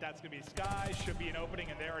the flank. That's going to be Skyz. Should be an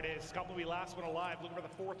opening, and there it is. Scump will be last one alive. Looking for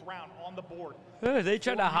the 4th round on the board. Oh, they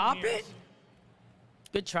trying to hop it?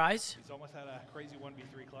 Good tries. He's almost had a crazy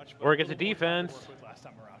 1v3 clutch. Or get the defense. Last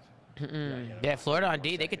time around. Yeah, Florida on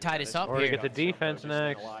D, they could tie this up or here. get the defense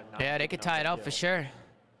next. Yeah, they could tie it up for sure.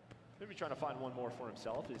 Maybe trying to find one more for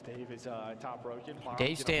himself. As Dave is top broken.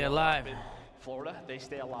 Dave's staying alive. Florida, they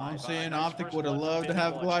stay alive. I'm saying OpTic would have loved to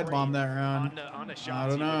have glide bomb that round. I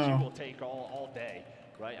don't know. Will take all day,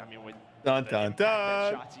 right? I mean, with dun dun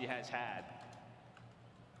dun. Shotzzy has had.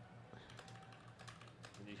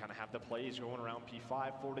 And you kind of have the plays going around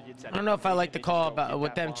P5. Florida gets that. I don't know if I like the call about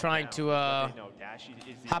with them trying to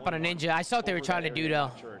hop on a ninja. I saw what they were trying to do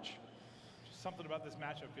though. Something about this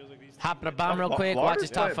matchup feels like these hop on a bomb real quick, watch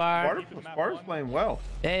his top fire. Sparta's playing well.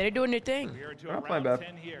 Yeah, they're doing their thing. They're not playing bad.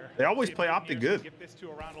 They always play OpTic good.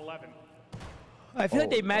 I feel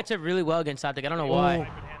like they match up really well against OpTic. I don't know why.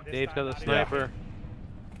 Dave's got the sniper.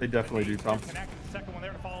 They definitely do, Tom.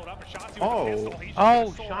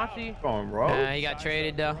 Oh, Shotzzy. Come on, bro. He got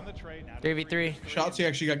traded though. 3v3. Shotzzy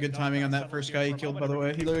actually got good timing on that first guy he killed, by the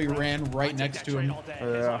way. He literally ran right next to him.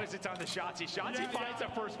 Yeah. Shotzzy finds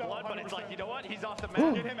that first blood, but it's like, you know what? He's off the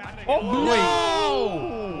map.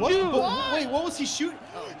 Oh, wait. Wait, what was he shooting?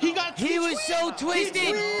 He got He was so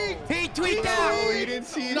twisted. He tweaked out. Oh, he didn't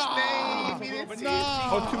see his name. He didn't see his name.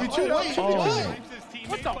 Oh, 2v2.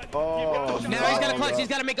 What the? Oh, now he's got to clutch. He's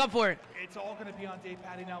got to make up for it. It's all going to be on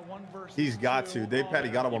Davepadie now. 1 versus 2. He's got to.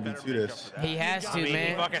 Davepadie got to 1v2 this. He has to, He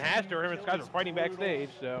man. fucking has to. Him and Skyz are fighting backstage,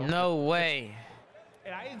 so. No way.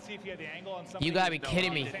 And I didn't see if he had the angle on something. You gotta be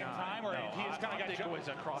kidding me.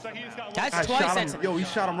 That's twice that's. Yo, he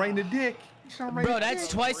shot him right in the dick. Bro, that's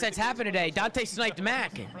twice that's happened today. Dante sniped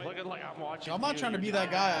Mac. I'm not trying to be that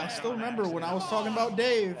guy. I still remember when I was talking about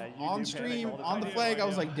Dave on stream, on the flag, I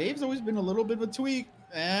was like, Dave's always been a little bit of a tweak.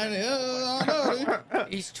 And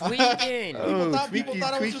he's tweaking. People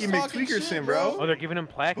thought I was just talking shit, bro. Oh, they're giving him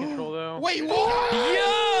plat control, though. Wait, what?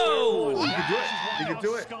 Yo! He can do it. He can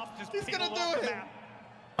do it. He's going to do it.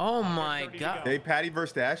 Oh, my God. Davepadie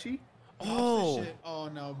versus Dashy? Oh. Oh,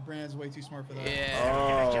 no. Brand's way too smart for that.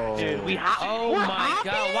 Yeah. Oh. Dude, we hop. Oh, my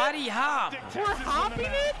God. Why'd he hop? We're hopping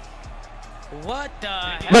it? What the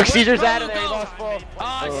hell? Look, Caesar's out of there. He lost full.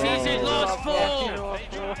 Oh, Caesar lost full.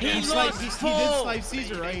 He lost full. He did snipe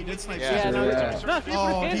Caesar, right? He did snipe Caesar.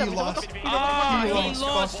 Yeah. He lost. He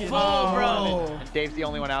lost full, bro. And Dave's the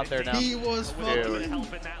only one out there now. He was fucking.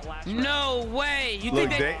 No way. You Look,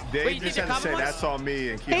 think they? Dave just had to say that's on me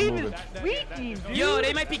and keep moving. Yo,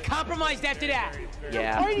 they might be compromised after that.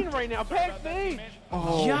 Yeah. Fighting right now, backstage.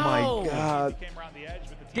 Oh my God.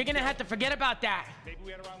 They're gonna have to forget about that.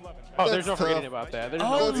 Oh, there's no forgetting about that.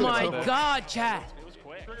 Oh my God, chat.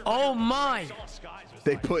 Oh my.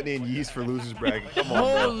 They putting in yeast for losers bragging. Come on.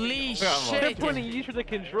 Holy Come on. shit. They're putting you for the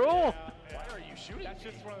control. That's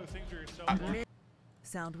just one of those things where you're so.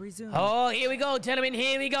 Sound resumed. Oh, here we go, gentlemen.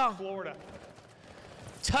 Here we go. Florida.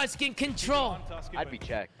 Tuscan control. I'd be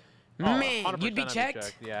checked. Man, 100% you'd be I'd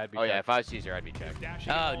checked? Yeah, I'd be Oh, yeah, checked. if I was Caesar, I'd be checked.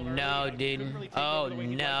 Oh, no, dude. Oh,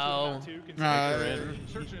 no.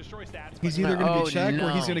 He's either going to be checked or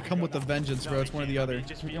he's no. going to come with a vengeance, bro. It's one or the other.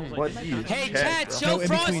 What? He is Hey, checked, chat, bro. show No, in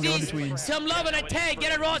between, no in Frosties between. some love in a tag.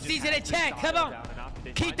 Get a Frosties in a check. Come on.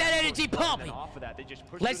 Keep that energy pumping.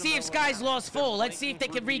 Let's see if Skyz lost full. Let's see if they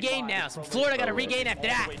can regain now. So Florida got to regain after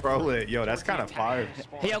that. Prolute, yo, that's kind of fire.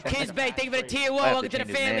 Hey, yo, Kids Bay, thank you for the tier 1. Welcome to the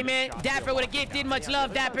family, man. Dapper with a gifted. Much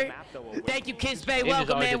love, Dapper. Thank you, Kids Bay.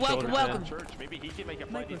 Welcome, man. Welcome, welcome.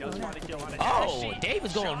 Oh, Dave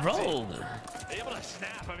was going rogue. Able to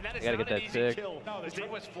snap. I mean, that is Gotta not get an that easy sick. kill. No, the Dave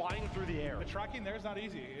was flying through the air. The tracking there is not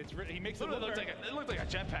easy. He makes it look It looked like a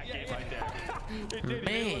jetpack game right there. It did.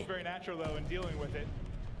 Man. It looked very natural though in dealing with it.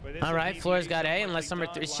 All right, Flores got A. Unless number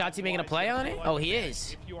 3 is Shotzzy making a play on it? Oh, he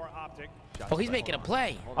is. If you are OpTic, Oh, he's making a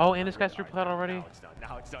play. Oh, and this guy's through plat already?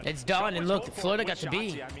 It's done, and look, Florida got to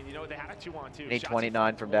B. Need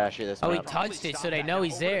 29 from Dashy this Oh, he round. touched it, so they know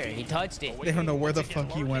he's there. He touched it. They don't know where the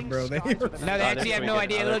fuck he went, bro. They No, they actually have no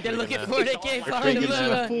idea. Look, they're looking for it. They can't find him. He's in a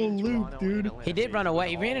Look. full loop, dude. He did run away.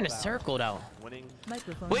 He ran in a circle, though.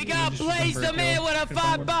 Microphone. We got Blaze the man with a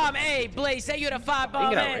 5 bomb. Hey, Blaze, say you're the 5 We bomb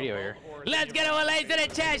can get out man. radio here. Let's get our Blaze in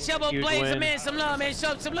the chat. Show up Huge Blaze the win. man some love, man.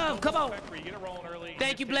 Show some love. Come on.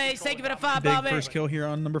 Thank you, Blaze. Thank you for the 5 bomb, Big man. first kill here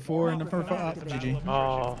on number 4 and number 5. GG.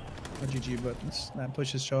 Oh. Oh, GG, but that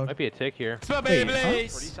pushes chalk. Might be a tick here. Smell Wait, baby, huh?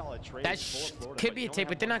 please. That could be a tick,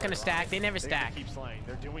 but they're not gonna stack. They never stack.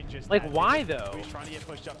 Like, why though?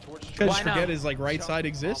 Because forget his like right side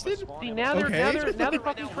existed. See, now they're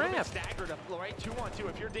fucking trapped.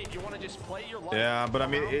 Yeah, but I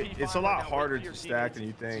mean, it's a lot harder to stack than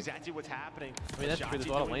you think. I mean, that's true. There's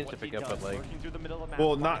a lot of lanes to pick up, but like,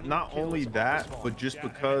 well, not only that, but just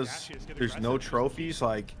because there's no trophies,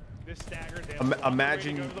 like.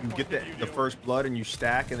 Imagine you get the first blood and you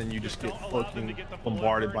stack and then you just get fucking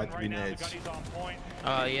bombarded by 3 nades.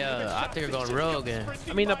 Oh yeah, I think you're going rogue.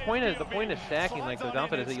 I mean, the point of stacking, like the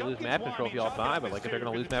downside is that you lose map control if you all die, but like if they're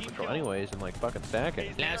gonna lose map control anyways, and like fucking stack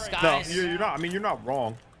it. Now, No, Skyz. you're not. I mean, you're not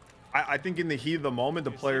wrong. I think in the heat of the moment,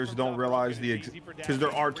 the players don't realize because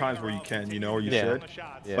there are times where you can, you know, or you should.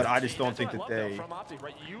 Yeah. But I just don't think that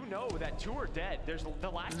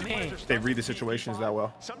they read the situations that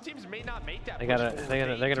well. Some teams may not make that. They're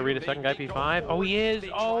gonna read a second guy P5. Oh, he is.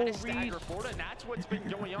 Oh, Reese. That's what's been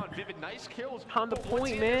going on. Vivid, nice kills. On the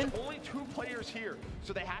point, man. There's only 2 players here,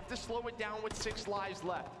 so they have to slow it down with 6 lives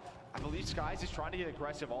left. I believe Skyz is trying to get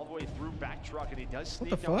aggressive all the way through back truck, and he does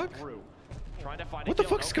sneak on through. What the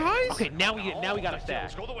fuck, Skyz? Okay, now we got to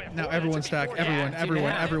stack. Now everyone stack.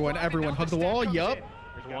 Everyone hug the wall. Yup.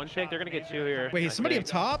 There's one chick. They're gonna get 2 here. Wait, is somebody up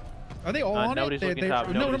top? Are they all on it? Nobody's looking top.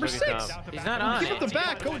 No, number 6. He's not on Get it. up the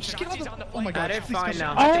back. Go, just get on the. Oh my god. They're please fine go.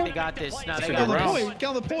 now. I think they got this. No, they Get got on the this. point. Get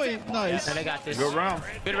on the point. Nice. No, they got this. Good round.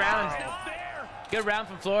 Good round. Good round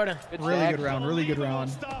from Florida. Really good round. Really good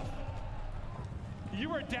round.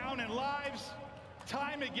 You are down in lives.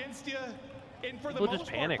 Time against you. And for the People most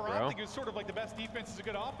just panic, part, bro. I think it was sort of like the best defense is a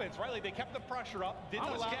good offense, right? Like they kept the pressure up, didn't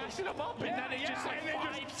I was allow gassing them up, and then it just like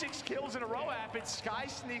 5-6 kills in a row happens.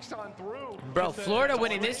 Skyz sneaks on through. Bro, Florida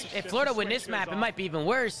winning this. If Florida win this map, it might be even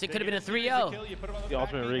worse. It could have been a 3-0. The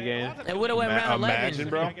ultimate regain. It would have went round 11. Imagine,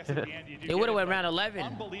 bro. It would have went round 11.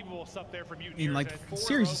 Unbelievable stuff there from I mean, like,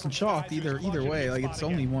 series isn't chalked either way. Like, it's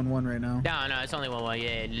only 1-1 right now. No, it's only 1-1.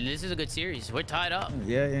 Yeah, this is a good series. We're tied up.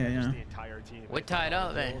 Yeah. We're tied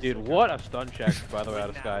up, man. Dude, what a stun check, by the way, out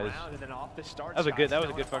of Skyz. That was a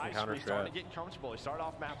good fucking counter strat. Get comfortable. He started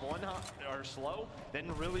off map 1 or slow,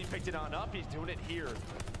 then really picked it on up. He's doing it here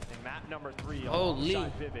in map number 3. Holy.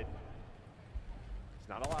 Vivid. It's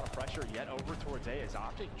not a lot of pressure yet over towards A. Is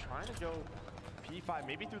OpTic trying to go P5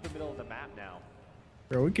 maybe through the middle of the map now.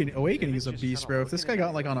 Bro, Awakening is a beast, bro. If this guy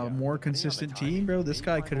got like on a more consistent team, bro, this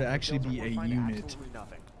guy could actually be a unit.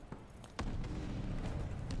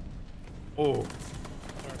 Oh.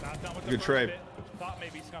 Good trade. Thought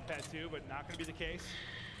maybe Scump had 2, but not going to be the case.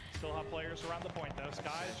 Still have players around the point, though.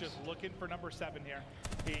 Skyz just looking for number 7 here.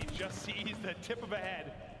 He just sees the tip of a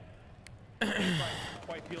head.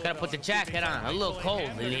 Gotta put the jacket on. A little cold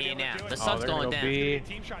in here now. The sun's going down. Oh, they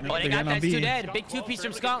They're got gonna that be. 2 dead. Big 2-piece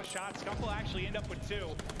from Scump. Scump will actually end up with 2.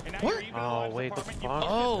 What? Oh, wait, the fuck?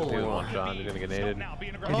 Oh. Dude, one shot. He's gonna get naded.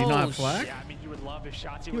 Did he not have flag? Yeah, I mean, you would love if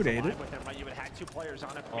Shotzzy You was would hate alive it. with him, right? You would have had 2 players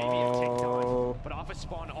on it, maybe a tick done. But off a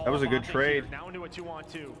spawn, all That was a good OpTic trade. here, now into a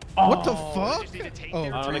 2-on-2. What the fuck?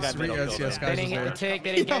 Oh, they got middle yes, kill Skyz They didn't get the was tick.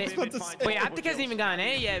 They didn't get it. Wait, OpTic hasn't even gotten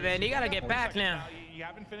A yet, man. They gotta get back now. You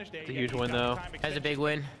haven't finished It's a huge win, though. That's a big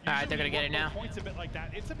win. All right, they're gonna get it now. Points a bit like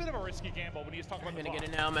that. It's a bit of a risky gamble when you just talk about They're the gonna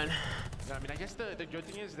get clock. it now, man. I mean, I guess the good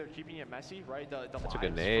thing is they're keeping it messy, right? The That's a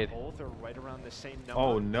good lives nade. for both are right around the same number.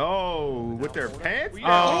 Oh no! With their pants?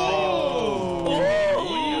 Oh!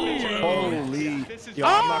 Holy! Yo,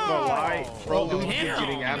 I'm not gonna lie. Prolute is Damn.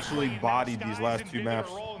 getting absolutely bodied these last 2 maps.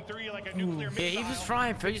 Yeah, he was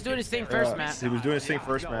frying. He's doing his thing first map. He was doing his thing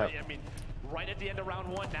first No, map. I mean, right at the end of round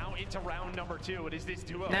 1, now into round number 2. It is this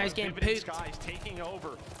duo. Now he's getting Vivid and pooped. Skyz taking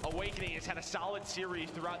over. Awakening has had a solid series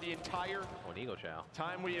throughout the entire One Eagle Chow.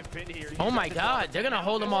 time we have been here. Oh my God, they're gonna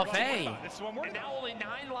hold him off A. And now only 9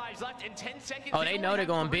 lives left in 10 seconds. Oh, they know they're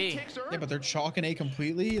going B. Yeah, but they're chalking A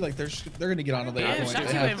completely. Like they're gonna get on to the Damn, point. Shotzzy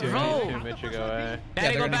They have went to. roll. 2 mid should go A. Now they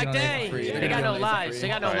they're go gonna back get to on A. A for free. They They're got gonna no get on A for lives. free. They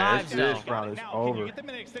got no Alright, lives though. this round is over.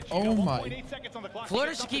 Oh my.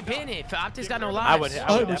 Florida should keep hitting it. OpTic's got no I would.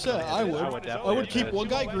 lives. 100%. I would. I definitely would keep hit one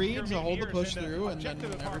guy green to hold the push through, and then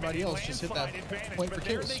everybody else just hit that point for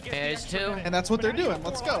kills. There's 2. And that's what they're doing.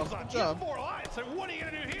 Let's go. Good job. So what are you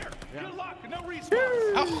gonna do here? Good luck. No response.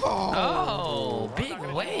 Oh, big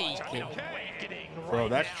wake. Bro,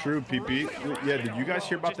 that's true, PP. Yeah, did you guys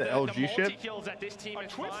hear about the LG ship? The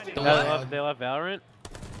what? They left Valorant.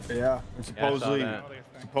 Yeah, and supposedly,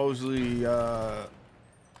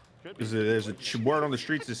 there's a word on the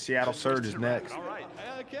streets that Seattle Surge is next.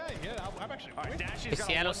 Okay, yeah, I'm actually. The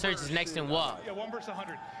Seattle Surge is next in what? Yeah, 1 versus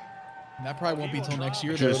 100. That probably won't be till next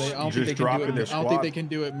year, though. I don't think they can do it. I don't think they can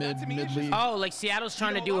do it mid-league. Oh, like Seattle's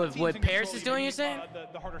trying to do what Paris is doing, you're saying?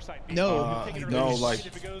 No, no, like,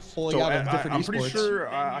 pulling out of different I'm pretty esports.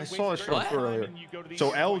 sure I saw a show earlier.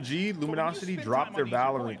 So LG Luminosity dropped their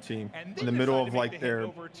Valorant team in the middle of like their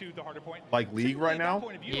league right now.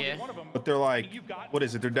 Yeah. But they're like, what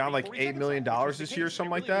is it? They're down like $8 million this year,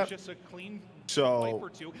 something like that. So,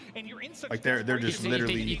 like they're just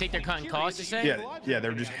literally. You think they're cutting costs? You say? Yeah,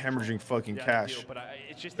 they're just hemorrhaging fucking cash.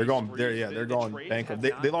 They're going bankrupt.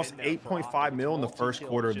 They lost 8.5 mil in the first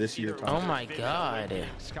quarter of this year. Oh my god.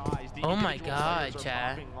 Oh my god,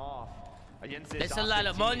 Chad. That's a lot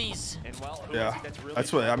of monies. Yeah,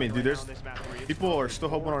 that's what I mean, dude. There's people are still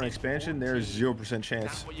hoping on expansion. There's 0%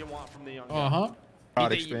 chance.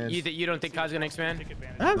 You don't think COD's gonna expand?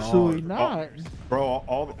 Absolutely not. Bro,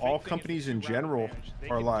 all companies in general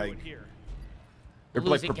are like they're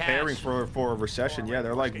like preparing for a recession. Yeah,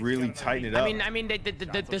 they're like really tightening it up. I mean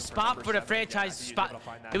the spot for the franchise spot,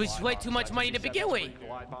 it was way too much money to begin with.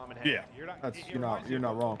 Yeah, that's you're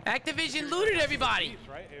not wrong. Activision looted everybody.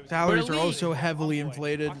 Salaries are also heavily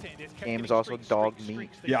inflated. Games also dog meat.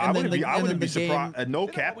 Yeah, I wouldn't be surprised. At no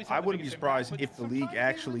cap, I wouldn't be surprised if the league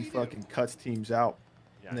actually fucking cuts teams out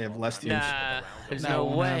and they have less teams. Nah, there's no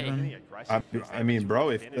way. I mean,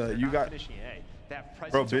 bro, if you got.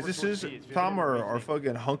 Bro, businesses, Tom, are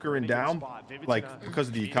fucking hunkering down, like, because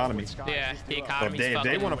of the economy. Yeah, the economy. If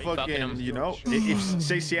they want to fucking, you know, if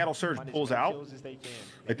say Seattle Surge pulls out,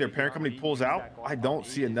 like their parent company pulls out, I don't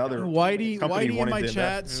see another Whitey in my to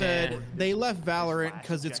chat said they left Valorant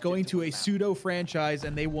because it's going to a pseudo franchise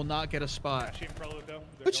and they will not get a spot,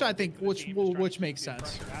 which I think, which makes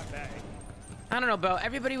sense. I don't know, bro.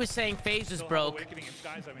 Everybody was saying FaZe was broke,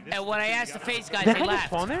 and when I asked the FaZe guys, they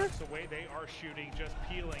laughed.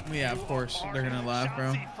 Yeah, of course they're gonna laugh,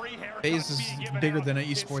 bro. FaZe is bigger than an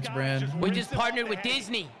esports brand. We just partnered with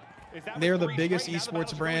Disney. They're the biggest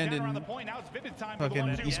esports brand in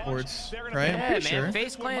fucking esports, right? Yeah, man. Sure.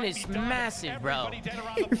 FaZe Clan is massive, bro.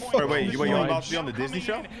 Wait, you about to be on the Disney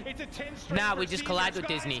show? Nah, we just collabed with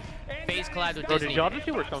Disney. FaZe collabed with Bro, Disney. did y'all just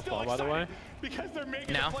see where Scump fall, by the way?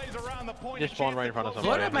 No. Just spawned right in front of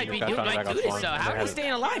somebody. Florida might do this, though. How are we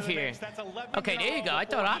staying alive here? Okay, there you go. I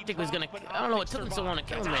thought OpTic was gonna. I don't know what took him so long to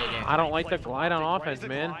kill him right there. I don't like the glide on offense,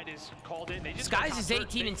 man. Skyz is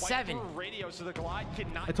 18-7.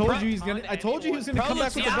 I told you he's gonna. I told you he was gonna come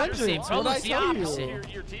back with a vengeance. What I tell you?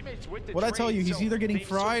 What I tell you? He's either getting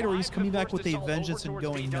fried or he's coming back with a vengeance and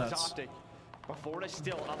going nuts.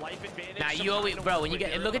 Nah, you always, bro. When you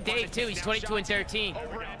get look at Dave too. He's 22-13.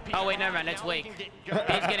 Oh wait, never mind. That's Wake.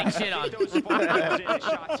 Dave's getting shit on.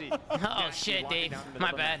 Oh shit, Dave.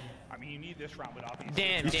 My bad.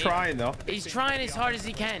 Damn, He's Dave. trying though. He's trying as hard as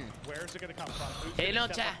he can. Where's it gonna come from? Hey, no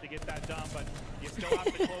chat.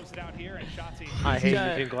 I hate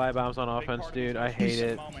using glide bombs on offense, dude. I hate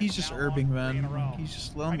it. He's just herbing, man. He's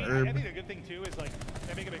just let him herb.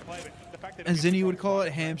 And Zinni would call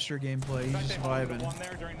it hamster gameplay. He's just vibing.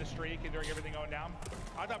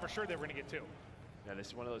 I thought for sure they were gonna get two. Yeah, this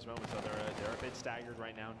is one of those moments though. They're a bit staggered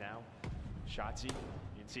right now. Shotzzy, you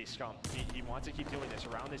can see Scump. He wants to keep doing this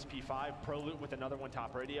around this P5. Prolute with another one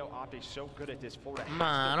top radio. OpTic so good at this. Florida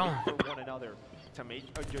has to wait for one another to make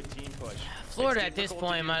a good team push. Florida at this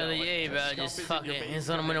point might be, bro, just fuck it. He's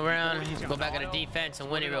gonna win around. Go back on the defense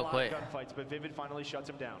and win it real quick. But Vivid finally shuts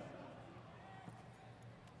him down.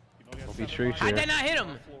 Will be true. How'd that not hit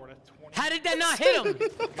him? How did that not hit him?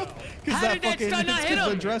 How did that stun not hit him?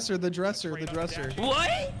 The dresser.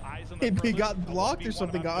 What? He got blocked or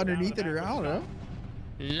something, got underneath it, or I don't know.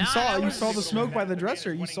 You saw the smoke by the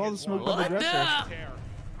dresser. You saw the smoke by the dresser.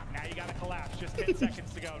 Now you gotta collapse. Just 10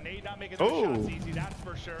 seconds to go. Nade not making those shots easy, that's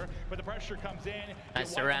for sure. But the pressure comes in.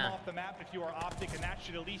 That's the round. Off the map if you are OpTic, and that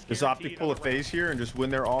should at least Does OpTic pull a FaZe here and just win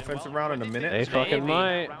their offensive round in a minute? They fucking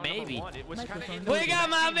might. Maybe. We got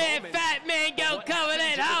my man Fat Mango coming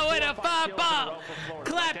in. Oh, with a fun ball.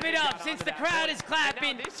 Clap it up since the crowd is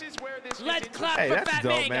clapping. Let's clap Hey, for that's Fat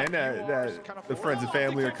dope, Mango. man. The friends and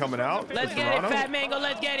family are coming out. Let's get it, Fat Mango.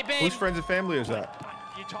 Let's get it, baby. Whose friends and family is that?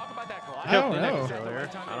 You talk about that I don't know.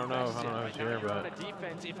 I don't know who's here, but if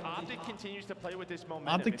OpTic continues to play with this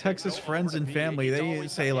momentum, OpTic Texas friends and family. They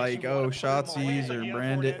say like, oh, Shotzzy's or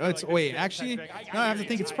Brandon. Oh, wait, actually, no, I have to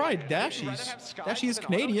think it's probably Dashy's. Dashy is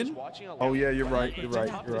Canadian. Oh yeah, you're right.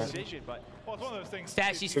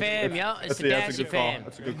 Dashy's fam, yo. It's the Dashy fam.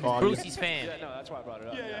 That's a good call. Brucey's fam. Yeah, no, that's why I brought it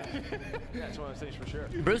up. Yeah. That's one of those things for sure.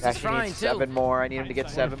 Bruce is frying too. 7 more. I need him to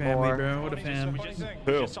get 7 more. Bro. What a fan.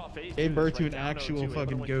 Who? Gave birth to an actual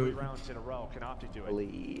fucking goat.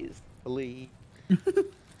 Please.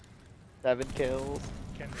 7 kills.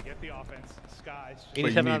 Can they get the offense? Skyz.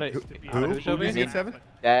 87 out of Who needs 7?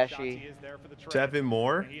 Dashy. 7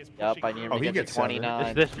 more? Yup, I need him to get to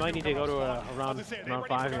 29. This might need to go to round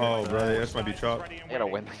 5. Oh, brother, this might be chalk. I gotta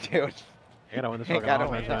win the dude. I gotta win this I fucking gotta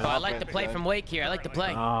offense, win man. this. I like the play from Wake here. I like the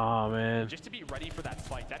play. Oh, man. Just to be ready for that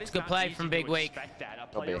fight. That is It's a good play from Big Wake.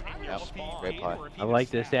 It'll be. Yep. Great play. I like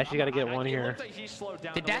this. Dashy's got to get one here.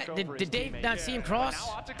 Did Dave not see him cross?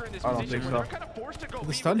 I don't think so. Did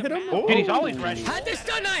the stun hit him? Oh. Dude, he's always ready. How'd the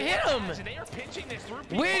stun not hit him?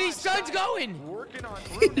 Where are these stuns going?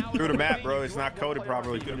 Through the map, bro. It's not coded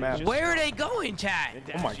properly. Through the map. Where are they going, chat?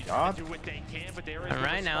 Oh my god. All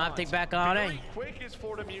right, now OpTic back on it.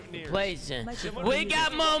 Plays. We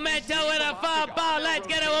got momentum with a football. Let's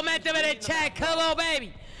get a momentum in the chat. Come on,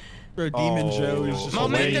 baby. Bro, Demon Joe is just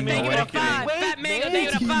Momentum, Awakening. thank you for the 5. Fat Mango,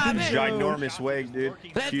 thank you for the 5. man. Ginormous wake, dude.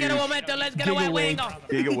 Let's get a momentum. Let's get a wet wing.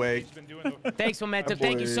 Big awake. Thanks, momentum.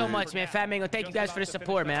 Thank you so much, man. Fat Mango, thank you guys for the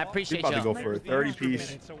support, man. I He's appreciate about to y'all. go for a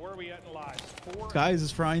 30-piece. Skyz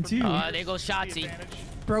is frying too. There goes Shotzzy.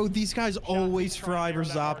 Bro, these guys always fry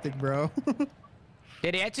versus OpTic, bro. Yeah,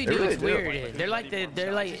 they actually They do. really It's do. weird. They're like,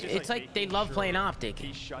 it's like they love playing OpTic.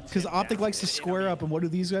 Because OpTic likes to square up, and what do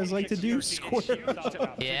these guys like to do? Square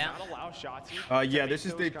up. Yeah. Yeah, this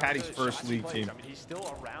is Davepadie's first league team.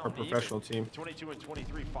 Or professional team.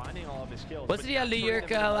 Wasn't he on New York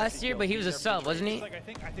last year? But he was a sub, wasn't he?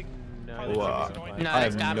 Wow. No, I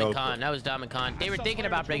that's have no Diamond Con. That was Diamond Con. They were thinking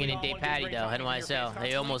about bringing in Davepadie though, NYSL.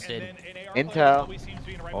 They almost did. Intel.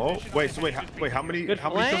 Oh, wait, so wait, how many kills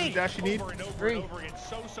does Dashy need? 3.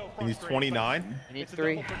 He needs 29? He needs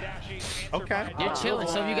 3. Okay. You're chilling,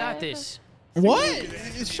 so you got this. What?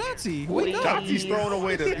 It's Shotzzy. Wake up. He's throwing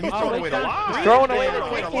away the line. Throwing away the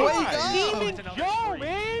Wake line. up. Joe,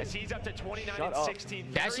 man. He's up to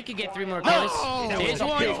 29-16. Dashy could get 3 more kills. There's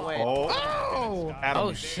one. Oh. Adam,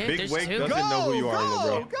 Oh, shit, Big there's Wake 2. doesn't know who you are,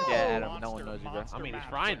 little bro. Yeah, Adam, no one knows you, bro. I mean, he's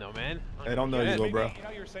frying, though, man. They don't know you, little bro.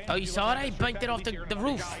 Oh, you saw that? He banked it off the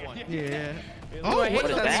roof. Yeah. Oh, hit what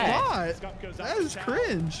is the that spot? That is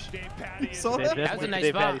cringe. You saw that? That was a nice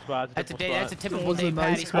spot. That's a typical That was a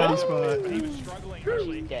nice Davepadie spot.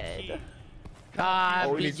 Really dead.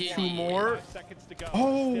 Oh, he needs 2 more.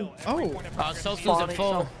 Oh. Oh, Soap's losing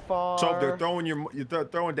full. So they're throwing you're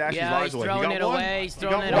throwing Dashy's Yeah, lives he's away. throwing You it got one? away. He's You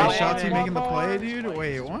throwing got it one? away. Shotzzy making the play, dude.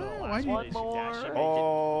 Wait, what? Why do you?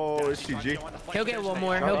 Oh, it's CG. He'll get one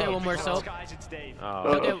more. He'll get one more, Soap.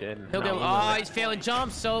 Oh, shit. He'll get. Oh, he's failing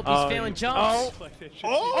jumps, Soap. He's failing jumps.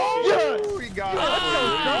 Oh, he got it.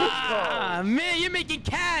 Ah, man, you're making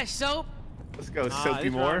cash, Soap. Let's go, Soapy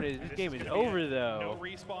more. This game is over, though.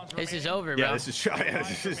 This is over, Yeah, bro. this is shot. Yeah,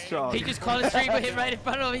 this is shot. He just called a streak, but hit right in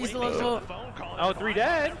front of him. He's low Soap. Oh, 3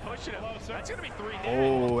 dead.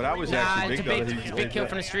 Oh, that was Nah, actually it's a big, though. big, big kill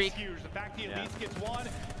from the streak.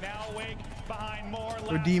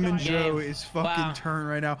 Bro, Demon Joe Game. is fucking Wow. turned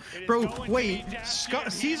right now. Bro, wait.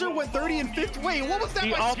 Caesar went 30 and 50. Wait, what was that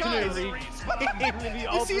The by alternate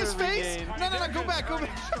Skyz? You see his face? No, go back.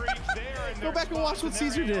 Go back and watch what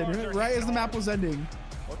Caesar did right as the map was ending.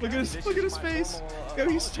 Look at his face. Yo,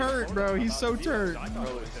 he's turned, bro. He's so turned.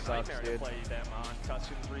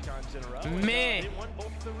 Man.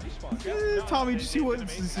 Tommy, did you see what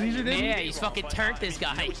Caesar did? Yeah, he's fucking turned this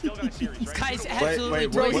guy. This guy's absolutely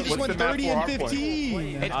wait, Bro, he what's just the went map 30 for and our point?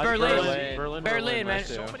 15. It's Berlin, man.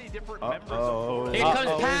 Uh-oh. Here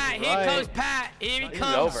comes Pat. Here comes Pat. Here he This is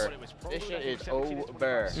comes. over. This shit is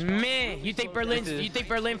over. Man, you think Berlin,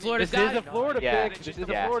 Florida's This is guy? a Florida Yeah, pick. This is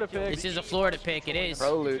a yeah. Florida pick. This is a Florida pick. It is.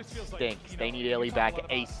 Prolute stinks. They need Illy back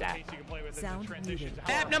ASAP. Sound muted.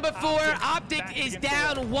 Map number 4, OpTic is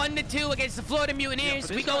down 1-2 against the Florida Mutineers.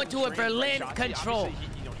 We go into a Berlin control.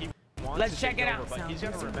 Let's check it out. I'm so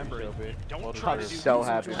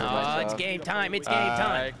happy for Oh, myself. it's game time. It's game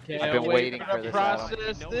time. I've been waiting for this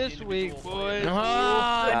process this week, boys.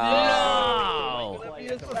 Oh, no.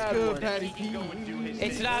 Let's go, Patty P.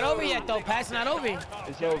 It's not over yet, though, Pat. It's not over. You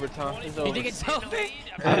It's over, Tom. It's over. think it's over?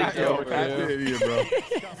 It's over, That's dude. the idiot, bro.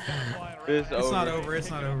 It's It's not over. over. It's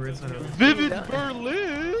not over. It's not over. Vivid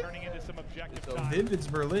Berlin. Vivid's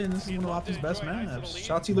Berlin. This is one of OpTic's best maps.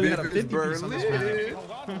 Shotzzy literally had a 50 piece on this map.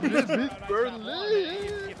 Vivid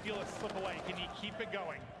Berlin. You feel it slip away. Can you keep it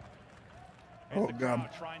going? Oh, God.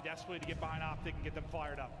 Trying desperately to get behind OpTic and get them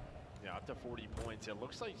fired up. Yeah, up to 40 points. It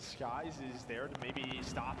looks like Skyz is there to maybe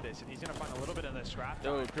stop this, and he's going to find a little bit of the scrap.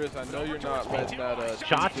 Yo, Chris, I know you're not letting that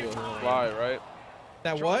Shot. team kill fly, right?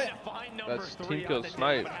 That what? That's team kill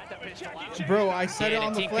snipe. Bro, I said Yeah, it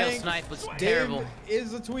on the the team kill flank. snipe was Dave terrible.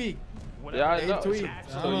 is a tweak. Yeah, I Dave know. tweak.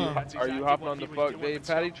 So are you hopping on the fuck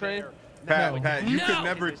Davepadie train? Pat, you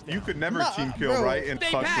could never team kill, bro. right? In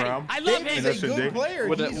clutch round. I love He's him. a good player.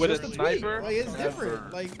 With He's a just a sniper? tweak. Like, it's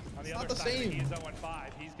different. Like, it's not the same.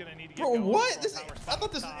 Bro, what? I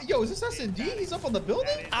thought this. Yo, is this S&D? He's up on the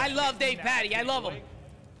building? I love Davepadie. I love him.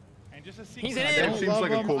 He's an I idiot. don't Seems love like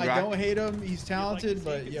a him. cool guy. I don't hate him. He's talented,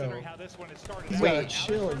 but yo, he's gotta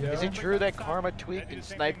chill, yo. Is it true that Karma tweaked and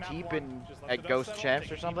sniped Keep in at Ghost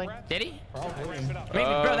Champs or something? Did he? Probably. Maybe,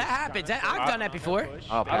 bro, that happens. I've done that before.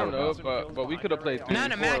 Oh, I don't know, but we could have played 3 Not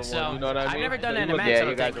in a match, though. You know what I mean? I've never done So that in he a was- match. Yeah,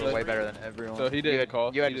 you guys were way better than everyone. So he didn't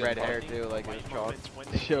call. You had He didn't red call. hair too, like it was chalk.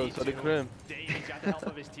 Yo, so did Krim.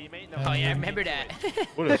 Oh, yeah, I remember that.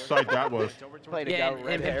 What a sight that was. Played a Yeah, guy with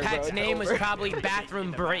red and hair, Pat's bro. name was probably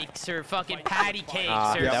Bathroom Breaks or fucking Patty Cakes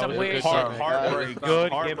or Yeah, some weird shit. heartbreak.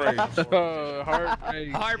 Heartbreak.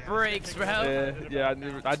 Heartbreak. Heartbreaks, bro. Yeah,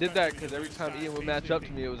 I did that because every time Ian would match up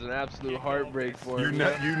to me, it was an absolute heartbreak for him. You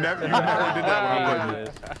never did that when I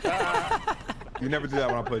played you. You never did that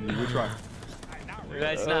when I played you. We try.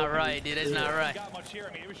 That's not right, dude. That's not right. Got much here.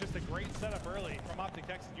 I mean, it was just a great setup early from OpTic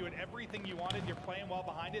Texas. You had everything you wanted. You're playing well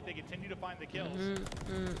behind it. They continue to find the kills.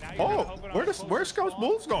 Oh, where's Scump's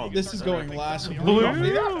Bulls gone? This is going last.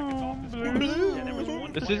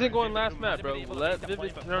 This isn't going last map, bro. Let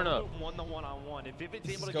Vivid turn up.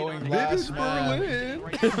 This is going last man.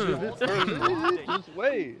 Just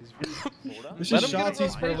wait. This is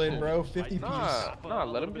Shotzy's Berlin, bro. 50 piece. Nah,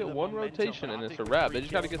 let him get one rotation and it's a wrap. They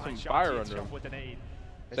just gotta get some fire under him.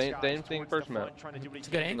 Same thing first map. It's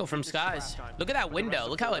a good angle from Skyz. Look at that window.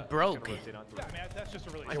 Look how it broke.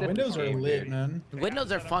 The windows are lit, man. The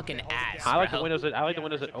windows are fucking ass. I like bro. the windows. I like the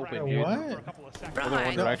windows that open, dude. What? Bro,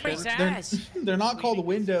 I know face ass. They're not called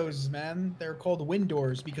windows, man. They're called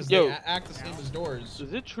windors because Yo. they act the same as doors.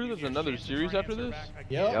 Is it true there's another series after this?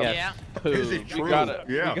 Yep. Yeah. Is it We true? gotta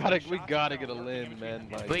get a Lin, man.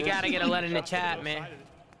 Like, We gotta get a let in the chat, man.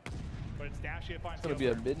 it's gonna be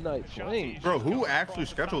a midnight swing. Bro, who actually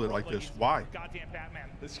scheduled it like this? Why?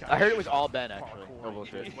 I heard it was all Ben actually. No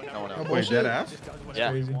bullshit. No one else. Wait, dead ass?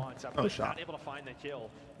 Yeah. Crazy. Oh, shot. Able to find the kill.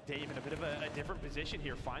 Dave in a bit of a different position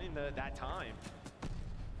here, finding that time.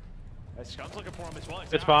 Scump's looking for him as well.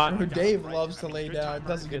 Good spot. Dave loves to lay down.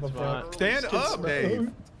 Doesn't give a fuck. Stand up,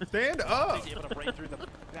 Dave. Stand up. Able to break through the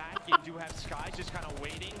back. You do have Skyz just kind of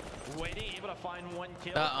waiting, able to find one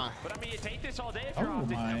kill. But I mean, you take this all day if you're Oh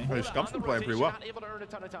my. Hey, Scump's been playing pretty well. not able to earn a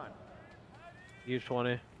ton of time. Huge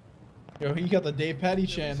 20. Yo, he got the Davepadie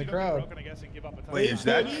chant in the crowd. Wait, is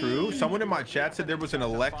that true? Someone in my chat said there was an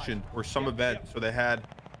election or some event, so they had,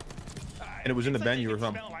 and it was in the venue or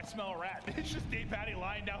something. I smell a rat. It's just Davepadie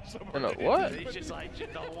lying down somewhere. No, what?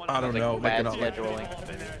 I don't know. Bad Looking up.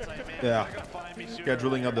 scheduling. Yeah.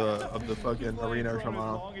 Scheduling of the fucking arena or something. I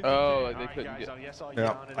don't know. Oh, like they couldn't get.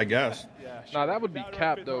 Yeah, I guess. Nah, that would be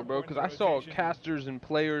cap though, bro. Because I saw casters and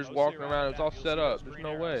players walking around. It's all set up. There's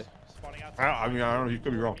no way. I mean, I don't know. You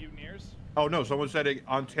could be wrong. Oh no, someone said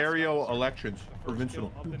Ontario elections,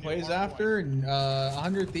 provincial. Who plays after? And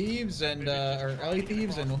 100 Thieves and or LA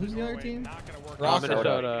Thieves and who's the other team?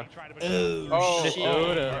 Minnesota. Oh,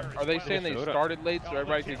 are they saying they started late so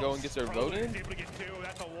everybody could go and get their vote in?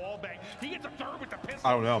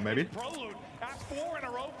 I don't know, maybe. Prolute. That's 4 in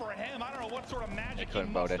a row for him. I don't know what sort of magic he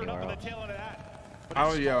couldn't vote mustered anywhere up at else. the tail end of that. I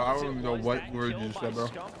don't even know what word you said, bro.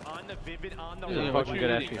 This is a fucking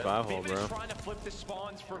good SP5 hole,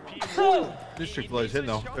 bro. This Chick-fil-A's hitting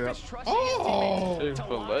though. Yeah. Oh!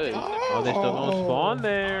 Chick-fil-A. Oh, they still don't spawn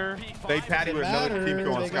there. Davepadie with another team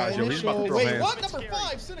kill on Skyz. Yo, he's about to throw Wait, hands. what? Number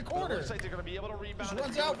 5, sit a corner. Just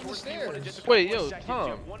runs out from the stairs. Wait, yo,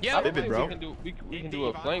 Tom. Yeah. I don't Vivid, think bro. we can do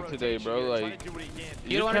a flank today, bro. Like,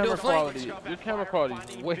 You don't wanna do a flank? Your camera quality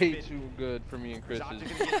is way too good for me and Chris's.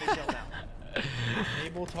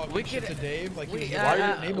 Nabel talking We shit could- to Dave like he was why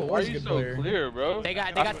are you- Nabel Why are was a you good so player. clear, bro? They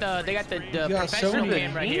got the got so professional many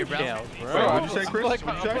game right here, bro. Bro, What'd you say, Chris? I feel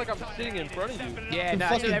What'd you say? like I'm sitting in front of you. Yeah, The no,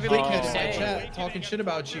 fucking everybody dickhead keeps in my saying. chat talking shit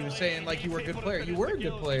about you, saying like you were a good player. You were a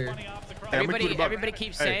good player. Everybody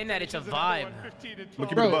keeps saying that it's a vibe.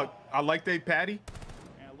 Look at me, buck. I like Davepadie.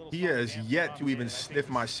 He has yet to even sniff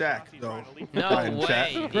my sack, though. No In way,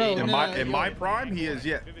 chat. dude. Bro, In my prime, he is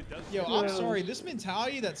yet. Yo, I'm sorry. This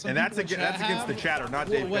mentality that some And that's people in against chat have, the chatter, not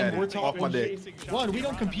when we're Davepadie. Off my dick. One, we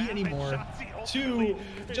don't compete anymore. Two,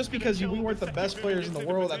 just because we weren't the best players in the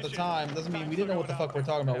world at the time doesn't mean we didn't know what the fuck we're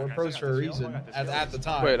talking about. We're pros for a reason at the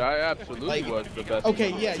time. Wait, I absolutely Like, was the best.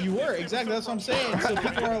 Okay, yeah, you were exactly. That's what I'm saying. So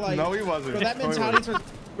people are like, No, he wasn't. Bro, that No, he mentality,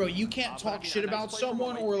 bro, you can't talk shit about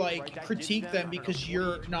someone or like critique them because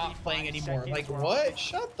you're not playing anymore. Like what?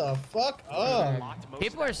 Shut the fuck up.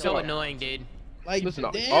 People are so annoying, dude. Like, Listen,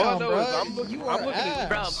 damn, all I know bro, is I'm looking you are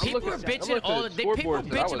at ass. Bro, people are bitching all the people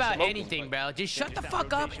bitch about smoking. anything, bro. Just shut the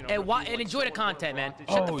fuck up and enjoy the content, man.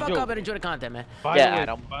 Shut the fuck up and enjoy the content, man.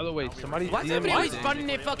 By the way, somebody Why's everybody always running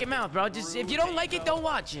their fucking mouth, bro? Just if you don't like it, don't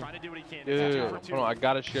watch it. Dude, hold on, I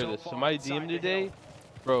gotta share this. Somebody DM'd today,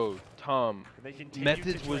 bro. Tom,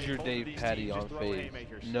 Methods was your Davepadie on FaZe.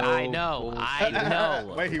 No. I know.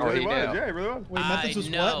 Wait, he really was. Now. Yeah, he really was. Wait, Methods was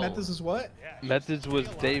what? Methods was what? Methods was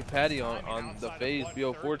Davepadie on the FaZe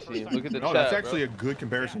BO4 team. Look at the chat. That's actually a good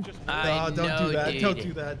comparison. No, don't do that. Don't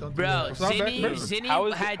do that. Don't do that. Bro,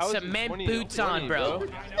 Zinni had cement boots on, bro.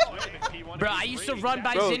 Bro, I used to run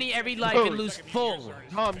by Zinni every life and lose full.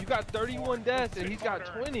 Tom, you got 31 deaths and he's got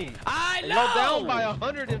 20. I know. Y'all down by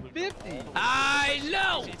 150. I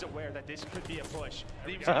know. He's aware that this could be a push.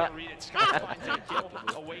 He was going to read it.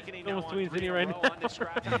 Scump awakening now on Zinni right now.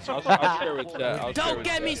 I'll share with chat. Don't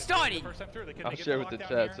get me started. I'll share with the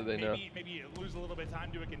chat so they know. Maybe lose a little bit of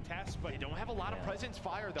time to a contest, but they don't have a lot of presence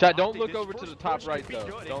fire. Chat, don't look over to the top right though.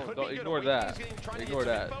 Don't ignore that. Ignore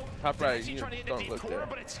that. Top right, you don't look there.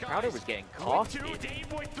 Crowder was getting coffee.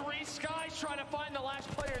 Dave with 3, Skyz trying to find the last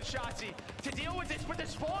player in Shotzzy to deal with this with the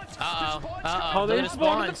spawns. Oh, look at the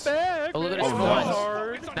spawns. Oh, look at the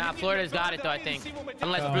spawns. Nah, Florida's got it though, I think.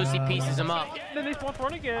 Unless Brucey pieces him up. Then they spawn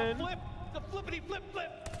front again. The flippity flip flip.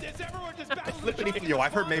 Is everyone just back? Yo,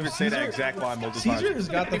 I've heard Mavis say that exact line multiple times. Caesar has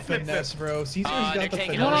got the finesse, bro. Caesar has got the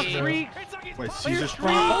finesse. Wait, Caesar's free.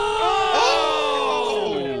 Oh!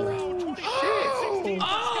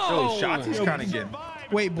 Yo, Shotzy's kind of getting.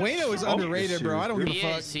 Wait, Bueno is underrated, bro. I don't give a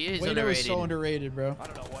fuck. He is Bueno underrated. is so underrated, bro.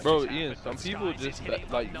 Bro, Ian, some people just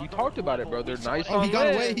like we talked about it, bro. They're nice. Oh, he got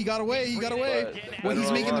away. He got away. He got away. Well,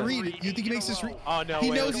 he's making the read. You think he makes this read? Oh no. He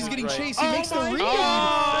knows he's getting chased. He makes the read.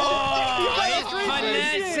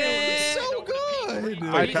 Finesse. So good.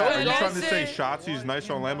 Hey, Pat, are you trying to say Shotzy's nice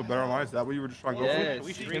on land but better on line? Is that what you were just trying to go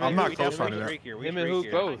for? I'm not co-signing that. Him and who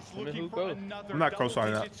both. Him and who both. I'm not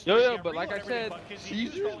co-signing that. Yo, but like I said,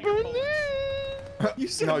 Caesar's Berlin. You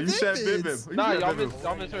said no, you said Bib. Nah, y'all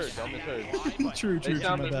misheard. True. They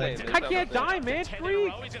sound the same. I can't die, man.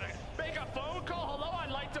 Freak. Make a phone call. Hello,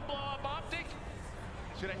 I'd like to blow up OpTic.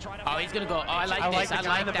 Oh, he's gonna go. Oh, I like this. I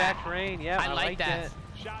like that. Yeah, I like that.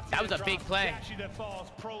 That was a big play.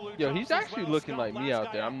 Yo, he's actually looking like me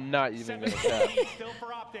out there. I'm not even gonna cap.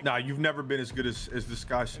 Nah, you've never been as good as this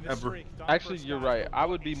guy ever. Actually, you're right. I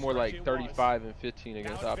would be more like 35 and 15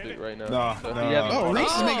 against OpTic right now. Nah, So Oh,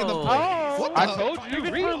 Reese is making the play. What the? I told you,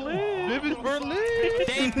 Reese. Berlin.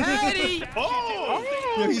 Davepadie.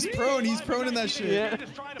 Yo, he's prone. He's prone in that shit.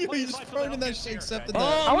 Yo, he's prone in that shit. Accepted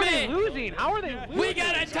that. How Oh are they man, losing? How are they losing? we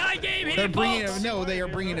got a tie game here, They're bringing folks. it. No, they are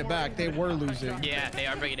bringing it back. They were losing. Yeah, they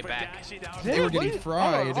are bringing it back. They were getting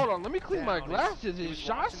fried. Hold on, let me clean my glasses. Is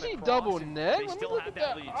Shotzzy double neck? Let me look at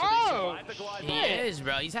that. Oh, He is,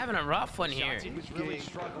 bro. He's having a rough one here.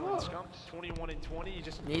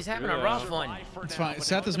 He's having a rough one. It's fine.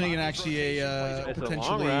 Seth is making actually a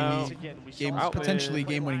potentially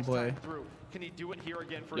game-winning play. Can he do it here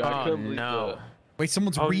again for I couldn't Oh believe no. Wait,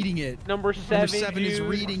 someone's reading it. Number Number 7. 7 is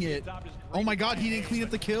reading it. Oh my God, he didn't clean up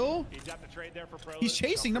the kill. He's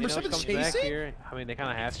chasing. Number 7's chasing. I mean, they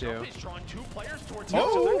kind of have to.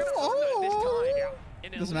 Oh.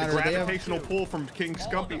 Doesn't matter. They have. Gravitational pull from King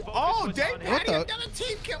Scumpy. Oh, dang! What the? Got a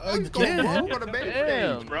team kill. What's going on for the main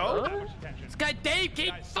stage, bro? This guy Dave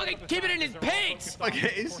keep fucking keeping it in his pants. Like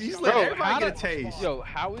he's letting everybody get a taste. Yo,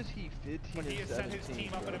 how is he 15 and 17?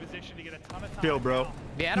 Kill, bro.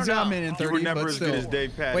 Yeah, I He's don't got a know. minute and You 30. were never but as good as still.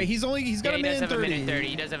 Davepadie. Wait, he's got Yeah, a he minute does and have a 30. minute 30.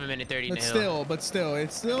 He does have a minute 30 in the hill. But still,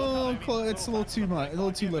 it's a little too much, a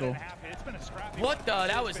little too little. What the?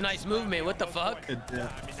 That was nice movement. What the fuck? It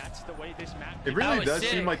That really was does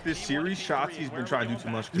sick. seem like this series, Shotzy's been trying to do too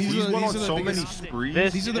much. Because These he's are- went these on are the so many biggest-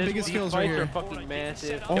 sprees. These are the biggest kills right Fights are here. fucking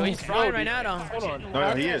massive. Yo, he's flying right now, though. Hold on.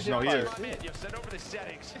 No, he is. No, he is.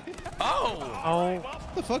 Oh! Oh.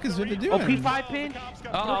 What the fuck is Vivid Oh, doing? P5 pinch.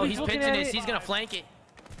 Oh, he's looking pinching at this. it. He's gonna flank it.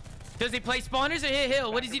 Does he play spawners or hit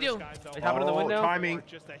hill? What does he do? They hop in the window. Timing.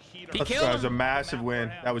 He That killed was a him. massive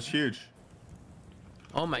win. That was huge.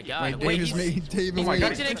 Oh my god. Wait, Wait, Davis made David. he's Wait,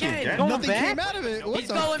 pitching again. Going nothing back? came out of it. What He's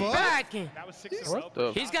the going fuck? back. What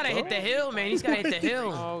the? He's gotta hit the hill, man. He's gotta hit the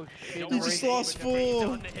hill. Oh shit. He just lost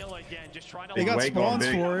full. They got Wait, going spawns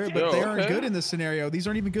big. for it, but Yo, they aren't okay. good in this scenario. These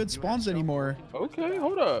aren't even good spawns anymore. Okay,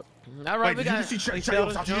 hold up. All right, we did you got. just see He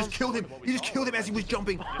just killed him. He just killed him as he was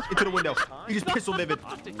jumping into the window. He just pistol Vivid.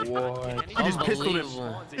 What? He just pistoled him.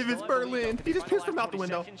 Vivid's Berlin. He just pistoled him out the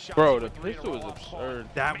window. Bro, the pistol was absurd.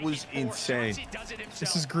 That was insane.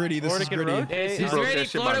 This is gritty. This is gritty. This is ready.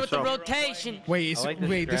 Florida with the rotation. Wait,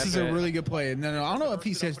 wait. This is a really good play. No, I don't know if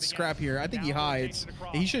he says scrap here. I think he hides.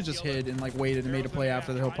 He should have just hid and like waited and made a play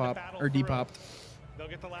after the hill pop or D-popped. They'll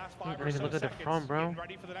get the last Look at the front, bro.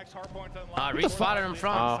 Re-spotted him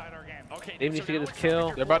from. Dave needs to get his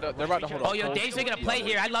kill. They're about to hold on. Oh, yo, Dave's making a play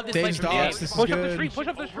here. I love this Dave's play from dogs. Dave. This is Push up the good. street. Push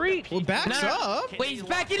up the street. Well, backs up. Wait, he's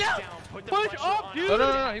backing up. Push up, dude.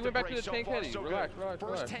 No. He went back to the tank heady. Relax.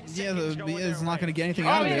 Yeah, he's not gonna get anything Oh,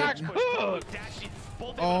 out he of got it. cooked.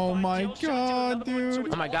 Oh my god,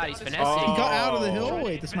 dude. Oh my god, he's finessing. He got out of the hill.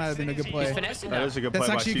 Wait, this might have been a good play. He's finessing That now. is a good play That's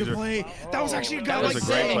by actually a Caesar. good play. That was actually a That good was a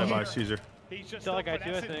great play play. by Caesar. Still a guy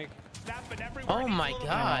too, I think. Oh my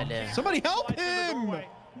god. Somebody help him.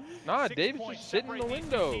 Nah, Dave's just sitting in the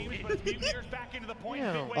window.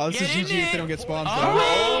 Oh, this is GG if they don't get spawned.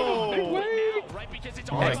 Oh!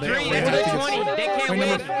 That's they- three. they That's have to a 20. get- They can't Wait,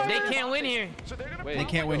 win. no, They can't win here. They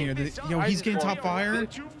can't win here. Yo, he's getting top fire.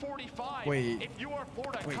 Wait,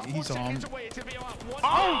 he's on.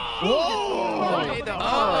 Whoa!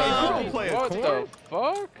 What the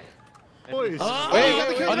fuck? Boys. Wait, Dave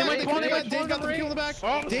got the kill in the back.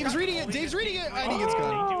 Dave's reading it. And he gets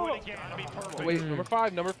gun. Wait, number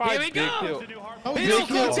five. Here we Big go. kill. Oh, Big big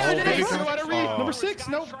kill. kill. Big Oh, number 6.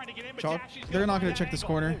 Nope. Chalk. They're not gonna check this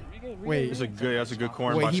corner. Wait. That's a good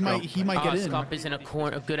corner. Wait, by Scump. he might get in. Scump is in a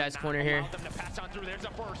corner, a good ass corner here.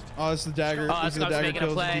 Oh, it's the dagger. Oh, This is the Scump's dagger making a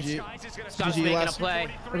kills. play. GG. Scump's GG making a last. play.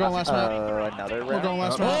 We're going last map. Another We're round. going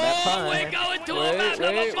last Oh, map. we're going to a map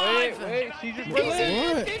number 5. Wait. Caesar's What?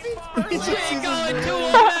 We're going to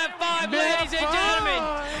a map 5, ladies and gentlemen.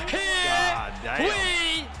 Here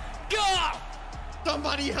we go.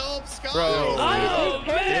 Somebody help, Skyz. Bro. Oh,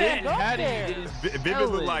 man. Vivid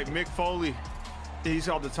looked like Mick Foley. He's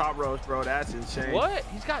on the top rows, bro. That's insane. What?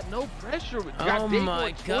 He's got no pressure. Oh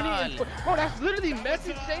my god. Bro, that's literally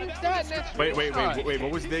Messi's same stat. That's Wait.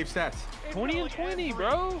 What was Dave's stats? 20 and 20,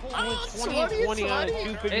 bro. 20 and 20 on a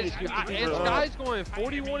 250 And to 250. Sky's going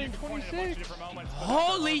 41 and 26.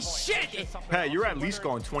 Holy shit. Pat, you're at least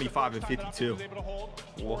going 25 and 52.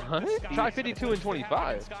 What? Try 52 and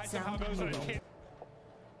 25.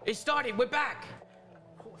 It started. We're back.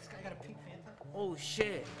 Oh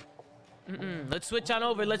shit. Let's switch on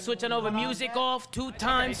over. Music off 2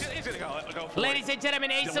 times. Ladies and gentlemen,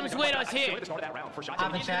 Asim's with us here.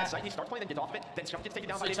 Have a chat. Switch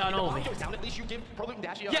on over. Yes,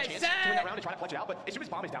 sir.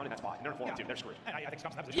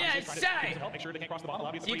 Yes, sir.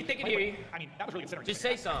 You think they can hear you? Just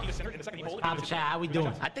say something. Have a chat. How we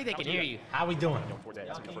doing? I think they can hear you. How we doing?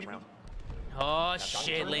 Oh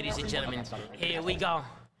shit, ladies and gentlemen. Here we go.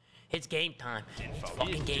 It's game time. It's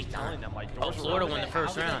fucking game time. Oh, Florida won the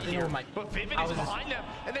first round.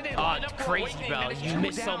 Oh, it's crazy, bro. You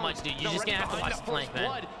missed so much, dude. You're just gonna have to watch the flank,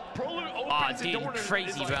 man. Oh, dude,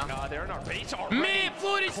 crazy, bro. Man,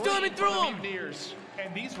 Florida's storming through him.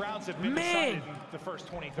 And these rounds have been Man. decided in the first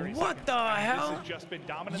 20, 30 What seconds. the hell? This has just been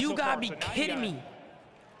dominant You so gotta far, be so now you kidding gotta- me.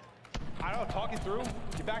 I don't know, talking through,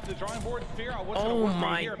 get back to the drawing board, figure out what's Oh going to work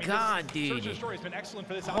my here. I mean, God, this dude. search and story has been excellent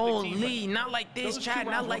for this OpTic team, Holy, not like this, those chat, two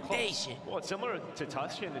not rounds like were this close. shit. Well, it's similar to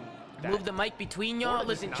Tuscan and Move the mic between y'all.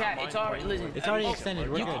 Listen, chat, it's already, listen. It's already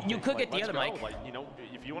extended. We're good. You could get the other mic. Like, you know,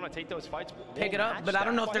 if you want to take those fights, Pick it up, but I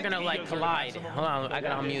don't know if they're gonna like collide. Hold on, I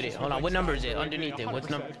gotta unmute it. Hold on, what number is it? Underneath it, what's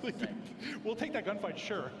number? We'll take that gunfight,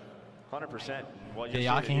 sure. 100%. Well,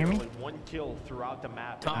 Yeah, y'all can hear me? only 1 kill throughout the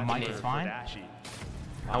map. Talk Mic is fine? Dashy.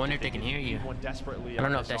 I wonder if they can hear you. I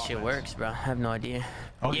don't know if that shit works, bro. I have no idea.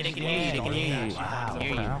 Oh, Yeah, they can hear you. They can hear you. Wow, They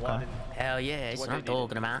can hear you. okay. Hell yeah, that's what I'm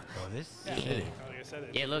talking about. This city.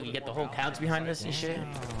 Yeah, look, you get the whole couch behind us and shit.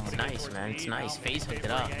 It's nice, man. It's nice. FaZe hooked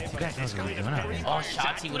it up. You guys know what we're doing out here. Oh,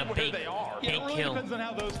 Shotzzy with a big kill. Depends on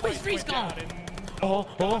how those Where's fights Freeze break down, gone? and Oh,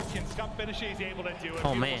 oh. Can Scump finish it? He's able to do it.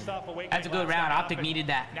 Oh, Beautiful man. stuff. Awakening That's a good last round. time, OpTic but needed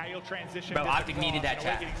that. Now you'll transition. Bro, to the OpTic needed that, cross.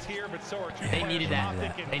 chat. Awakening's here, but so are two They needed that.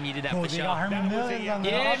 players. They needed that Oh, for they sure. got Herman Mills on the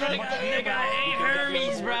Yeah, bro, offense. they got 8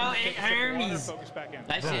 Hermes, bro. 8 Hermes. Focus back in.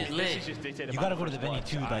 That shit's lit. You gotta go to the venue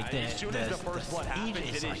too. Like the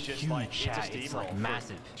stage is like huge, chat. It's like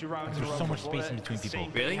massive. There's so much space in between people.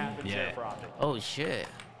 Really? Yeah. Oh, shit.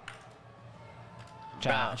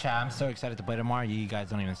 Chat, I'm so excited to play tomorrow. You guys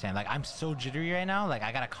don't even understand. Like I'm so jittery right now. Like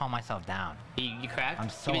I gotta calm myself down. You cracked? I'm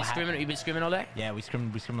so you been happy. screaming? You been screaming all day? Yeah, we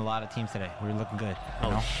scrimmed a lot of teams today. We're looking good. Oh,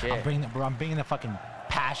 You know? shit. I'm bringing the fucking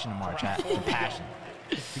passion tomorrow, chat. The passion.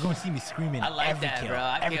 You're gonna see me screaming I like every that, kill. bro.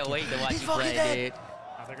 I every can't kill. wait to watch He's you fucking play, dead.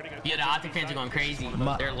 dude. Yeah, the OpTic fans are going crazy.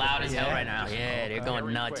 They're loud as hell right now. Yeah, they're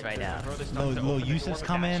going nuts right now. Little Yusuf's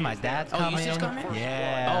coming. My dad's coming. Yusuf's coming?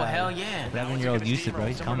 Yeah. Oh, hell yeah. 11-year-old Yusuf, bro.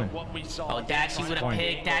 He's coming. Oh, Dashy with a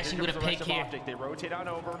pick. Dashy with a pick here. They rotate on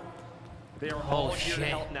over. They are oh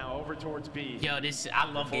shit! Now over towards B. Yo, this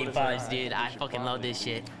I love game 5s, dude. I fucking love this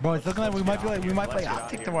shit. Bro, it's looking like we might play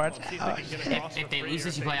OpTic tomorrow. If they lose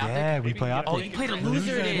this, you play OpTic. Yeah, we play OpTic. Oh, you play the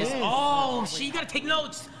loser it is. Oh, shit! You gotta take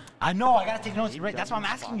notes. I know, I gotta take notes. You're right. That's why I'm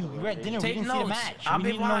asking you. We were at dinner. Take we didn't notes. see the match. I've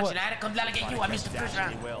been watching. I had to come down and get you. I missed the first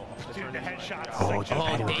round. Oh,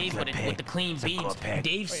 Dave with the clean beans.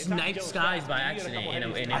 Dave sniped Skyz by accident,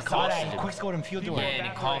 and it cost him. Quick scored him field goal. Yeah, and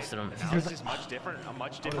it cost him. It's much different. A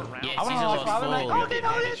much different round. Yeah,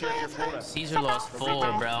 Caesar lost full,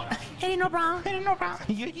 bro. It ain't no problem. It ain't no problem.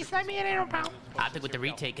 You sniped me. It ain't no problem. I think with the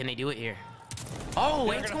retake, can they do it here?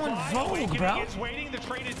 Oh, it's going rogue, bro. It's waiting. The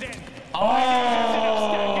trade is in.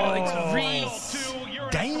 Oh, it's Reese.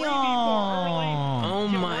 Damn. Oh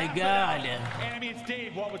my God. And I mean, it's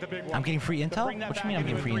Dave. What with the big one? I'm getting free intel? What you mean I'm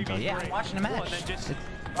getting free intel? Yeah, I'm watching the match.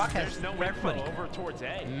 There's no everybody over towards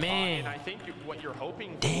A. Man, I think what you're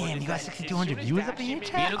hoping. Damn, you got 6,200 viewers up in your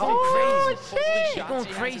chat. They're going crazy. They're going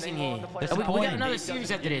crazy in here. We got another series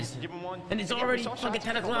after this, and it's already fucking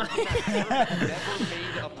 10 o'clock.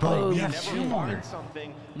 Bro, we have 2 more.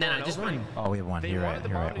 No, just one. Oh, we have 1. You're right.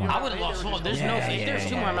 I would have lost 4. There's no. If there's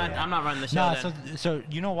 2 more, I'm not running the show. No, so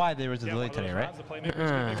you know why there was a delay today, right?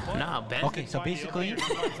 No, Ben. Okay, so basically,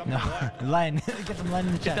 no, Len, get some Len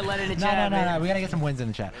in the chat. Get the Len in the chat. No, we gotta get some wins in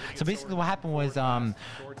the chat. So basically, what happened was,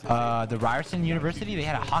 the Ryerson University, they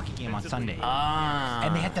had a hockey game on Sunday,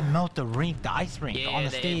 and they had to melt the rink, the ice rink, on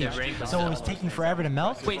the stage. So it was taking forever to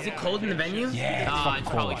melt. Wait, is it cold in the venue? Yeah, it's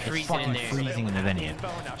probably freezing in there. It's freezing in the venue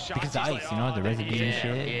because the ice, you know, the residue and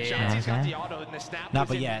shit. You know what I'm saying? No,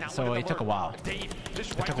 but yeah, so it took a while. It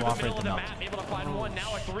took a while for it to melt.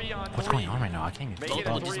 What's going on right now? I can't even.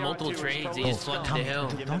 Just multiple trades. They just flood the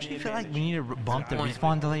hill. Don't you feel like we need to bump the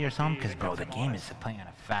respawn delay or something? Because bro, the game is playing at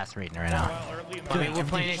a fast rate right now. I mean, we're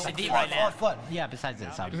playing HD right now. Flood. Yeah, besides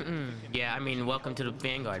this, obviously. Yeah, I mean, welcome to the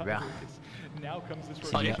Vanguard, bro.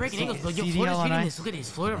 Oh, they're breaking angles, but yo, Florida's reading this. Look at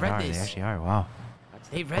this. Florida read this. They actually are. Wow.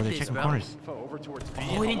 They read this, bro. Corners. Oh,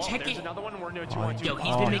 we didn't check it. Yo,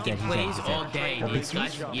 he's been making plays all day, dude.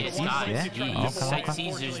 Skyz,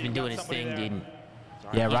 Caesar's been doing his thing, dude.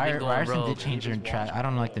 Yeah, Ryerson did change their chat. I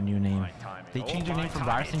don't like the new name. They changed their name from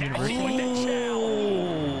Ryerson University.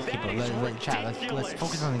 Chat, let's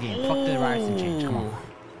focus on the game. Fuck the Ryerson change. Come on.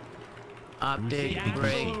 OpTic,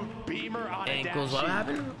 break, ankles. What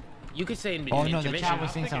happened? You could say in oh no, the chat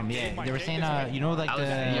was saying something. Yeah, they were saying, you know, like looking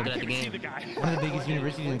at the game. One of the biggest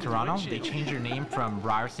universities in Toronto. They changed their name from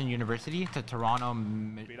Ryerson University to Toronto.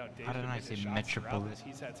 How did I say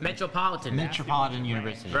Metropolitan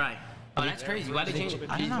University. Right. Oh, that's crazy. Why did they change it?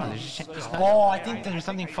 I don't know. Oh, I think there's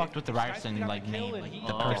something fucked with the Ryerson like name. Like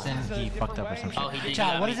the person he fucked up or some shit. Oh, he did.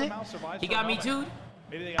 Chat, what is it? He got me too.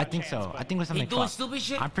 I think so. I think it was something. He doing stupid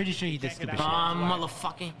shit. I'm pretty sure he did stupid shit.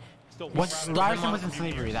 Motherfucking. Ryerson was in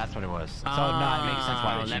slavery, that's what it was. So, no, it makes sense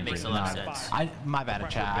why they changed it. That makes a lot of sense. My bad,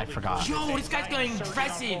 chat, I forgot. Yo, this guy's getting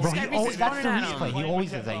aggressive. Bro, that's the Reese play. He always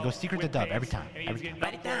does that. He goes secret to dub every time.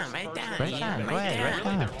 Write it down, write it down. Write it down, go ahead, write it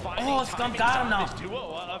down. Oh, Scump got him now.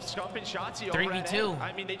 Of Scump and Shotzzy 3v2.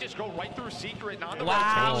 I mean, they just go right through secret and on the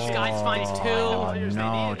wow, Skyz finds 2. Oh,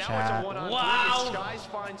 no, chat. Wow. Skyz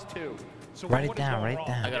finds 2. Write it down, write it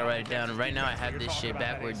down. I gotta write it down. Right now, I have this shit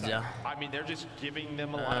backwards. I mean, they're just giving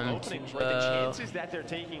them a lot of openings. Right? The chances that they're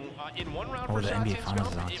taking in one round for Shotzzy and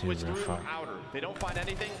Scump, it was through outer. They don't find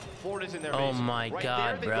anything. Florida's in their base. Oh my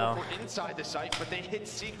God, bro. They go for inside the site, but they hit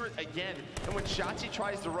secret again. And when Shotzzy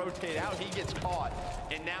tries to rotate out, he gets caught.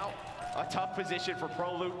 And now a tough position for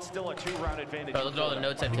Prolute, still a 2-round advantage. Bro, look at all the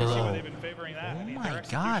notes I took. Oh my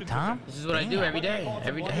God, Tom. This is what I do every day.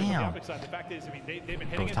 Every day. Damn. Bro,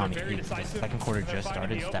 Tom, the second quarter just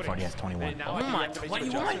started. Steph already has 21. Oh my,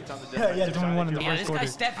 21? Yeah, 21 in the first this quarter.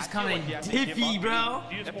 guy Steph is coming iffy, bro.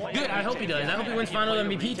 Good, I hope he does. I hope he wins final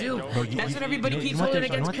MVP too. Bro, that's what everybody keeps holding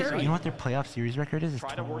against Curry. You know what their playoff series record is? It's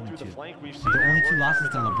 21-2. They're only 2 losses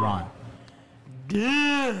than LeBron.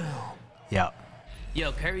 Damn. Yep. Yo,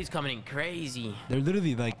 Curry's coming in crazy. They're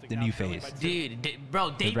literally like the new FaZe. Dude,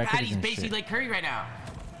 bro, Davepadie's basically like Curry right now.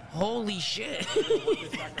 Holy shit.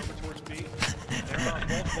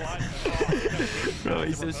 Bro,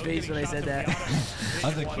 he's so spaced when I said that. I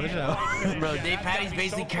was like, push out. Bro, Davepadie's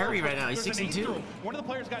basically Curry right now. He's 6-2. One of the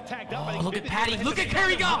players got tagged up. Oh, look at Paddy. Look at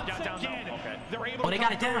Curry go. Oh, they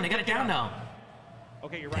got it down. They got it down now.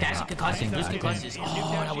 Okay, you're right. That's a concussion. There's concussions.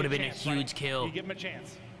 Oh, that would have been a huge kill. You give him a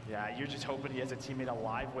chance. Yeah, you're just hoping he has a teammate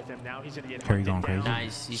alive with him. Now he's going to get Curry hunted going down.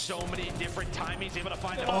 crazy. Nice. So many different timings, able to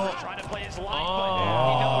find the trying to play his life.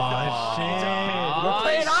 Oh, shit. We're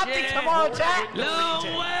playing OpTic tomorrow, chat.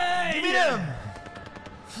 No way. Give me them.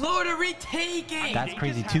 Florida retaking. That's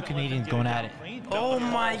crazy. 2 Canadians going at it. Oh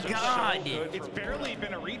my God. It's barely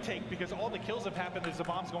been a retake because all the kills have happened as the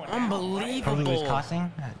bomb's going Unbelievable. Probably was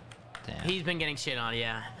costing. Damn. He's been getting shit on,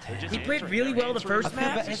 yeah. He played really well the first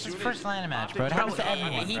match. It's his first LAN match, bro. It happens to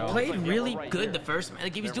everyone, He bro. played really good the first match.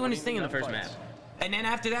 Like, he was doing his thing in the first match. And then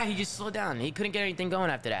after that, he just slowed down. He couldn't get anything going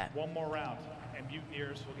after that. One more round, and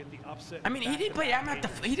Mutineers will get the upset. I mean, he didn't play that map.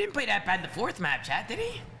 He didn't play that bad the fourth map, chat, did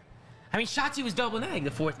he? I mean, Shotzzy was double neg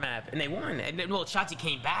the fourth map, and they won. And then, well, Shotzzy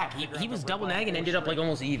came back. He was double neg and ended up like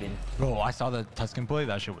almost even. Bro, I saw the Tuscan play.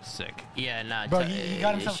 That shit was sick. Yeah, nah. Bro, he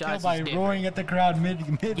got himself killed by roaring at the crowd mid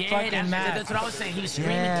fucking match. That's what I was saying. He was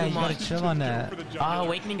screaming Yeah, too you much. gotta chill on that. Oh,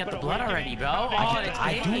 Awakening got the blood already, bro. Oh, that's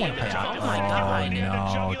I do want to play OpTic. Oh my God.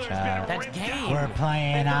 Oh, no, chat. That's game. We're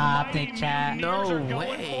playing OpTic, chat. No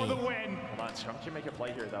way. Hold on, Scump can make a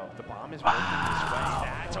play here, though. The bomb is working this way.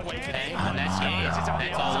 That's Awakening. That's game.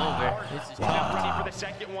 That's all over. This is Ready for the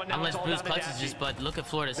second one. Now unless it's all Bruce down to Clutch is Dashy. just, but look at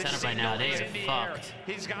Florida's The setup right now. They signal is are in the air. fucked.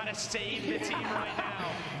 He's got to save the team right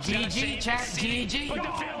now. GG, chat. GG. But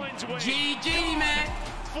the villains win. GG, man.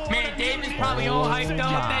 Man, David's probably all hyped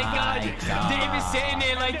up. Thank God. David's sitting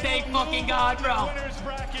there like, thank fucking God, bro.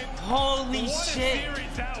 Holy shit.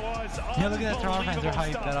 Yeah, look at that Toronto fans. They're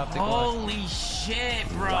hyped. That OpTic was. Holy shit,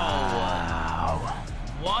 bro. Wow.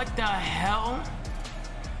 What the hell?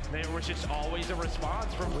 There was just always a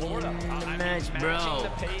response from Florida. In the match, bro.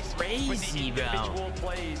 The pace Crazy, with the bro. individual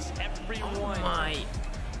plays. Everyone My.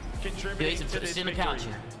 contributing to Put this this in the victory. couch.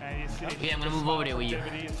 Yeah, I'm gonna move over there with you.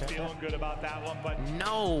 He's feeling good about that one, but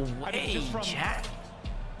No way, chat.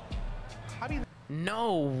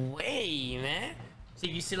 No way, man. See,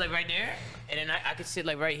 if you sit like right there, and then I could sit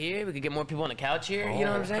like right here. We could get more people on the couch here. You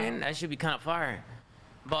know what I'm saying? That should be kind of fire.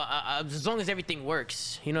 But as long as everything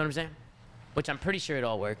works, you know what I'm saying? Which I'm pretty sure it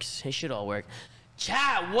all works. It should all work.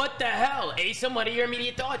 Chat, what the hell? Asim, what are your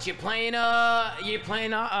immediate thoughts? You're playing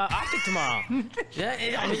OpTic tomorrow.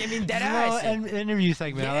 Yeah, I mean, dead ass. Interview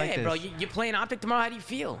segment. Yeah, I like this. bro, you're playing OpTic tomorrow. How do you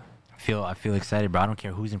feel? I feel excited, bro. I don't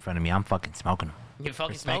care who's in front of me. I'm fucking smoking them. You're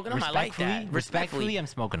fucking smoking them? I like that. Respectfully, I'm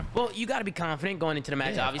smoking them. Well, you got to be confident going into the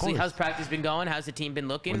match, Yeah, of obviously. course. How's practice been going? How's the team been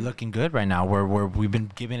looking? We're looking good right now. We've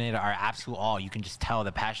been giving it our absolute all. You can just tell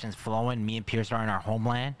the passion is flowing. Me and Pierce are in our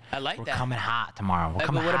homeland. I like We're that. coming hot tomorrow. We're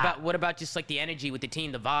coming but hot. what about just like the energy with the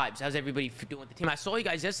team, the vibes? How's everybody doing with the team? I saw you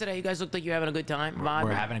guys yesterday. You guys looked like you're having a good time.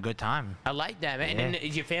 We're having a good time. I like that, man. Yeah. And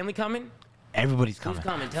is your family coming? Everybody's coming. Who's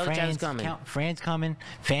coming? Tell the chat who's coming. Friends coming.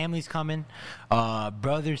 Families coming.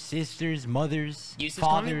 Brothers, sisters, mothers, Yusuf's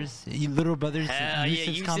fathers, little brothers. Hell yeah,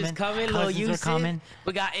 Yusuf's Yusuf's coming. Little Cousins Yusuf. are coming.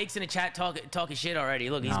 We got X in the chat talking shit already.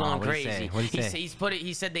 Look, he's No, going what'd he crazy. say? What'd he say?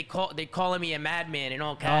 He said they calling me a madman in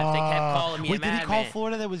all caps. They kept calling me a Wait, madman. did he call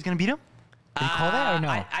Florida that was gonna beat him? Did he call that or no?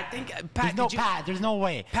 I think There's Pat. no did you, Pat. There's no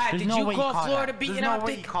way. Pat, There's did no you way call he called Florida that. beating There's no OpTic?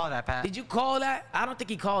 way he called that, Pat. Did you call that? I don't think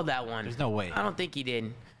he called that one. There's no way. I don't think he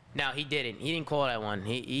did. No, he didn't. He didn't call that one.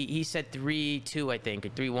 He said 3-2, I think, or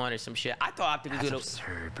 3-1 or some shit. I thought OpTic was That's gonna.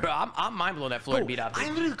 absurd, Bro, I'm mind blown that Florida beat I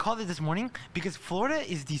OpTic. literally called it this morning because Florida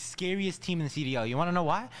is the scariest team in the CDL. You want to know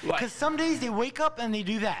why? Because some days they wake up and they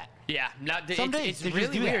do that. Yeah, Some days it's they just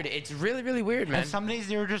really do that. weird. It's really, really weird, man. And some days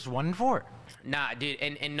they were just 1-4. Nah, dude,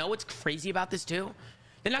 and know what's crazy about this too?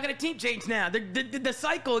 They're not gonna team change now. The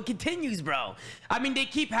cycle continues, bro. I mean, they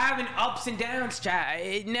keep having ups and downs, chat.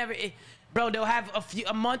 Bro, they'll have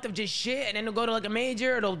a month of just shit, and then they'll go to like a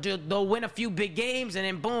major. They'll win a few big games, and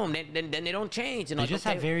then boom, then they don't change. And They like, just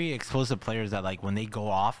okay, have very explosive players that, like, when they go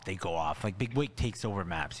off, they go off. Like, Big Wake takes over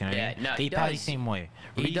maps, you know what I mean? no, he Davepadie, does. same way.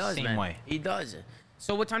 He Reese, does, same man. way. He does.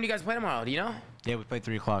 So what time do you guys play tomorrow? Do you know? Yeah, we play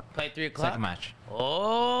 3 o'clock. Play 3 o'clock. Second match.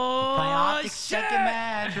 Oh, Playing OpTic shit. second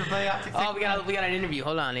match. We're playing OpTic Oh, second we got an interview.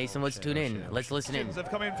 Hold on, Asim. Let's tune in. Let's listen in. Have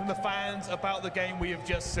come in from the fans about the game we have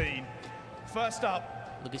just seen. First up,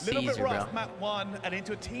 Look at little Caesar, bit rough, bro. map 1 and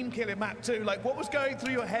into a team kill in map 2. Like, what was going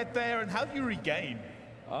through your head there, and how do you regain?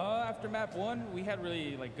 After map 1, we had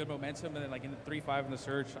really good momentum, and then in the 3-5 in the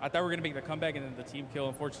surge, I thought we were gonna make the comeback, and then the team kill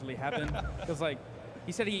unfortunately happened. Because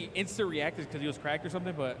he said he instant reacted because he was cracked or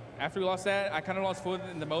something, but after we lost that, I kind of lost foot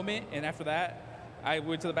in the moment, and after that, I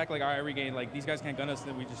went to the back all right, I regained. These guys can't gun us,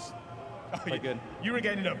 and then we just quite good. You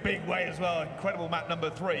regained in a big way as well. Incredible map number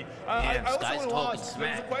 3. I also want to ask,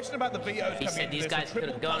 there was a question about the vetoes He coming said into these this. guys could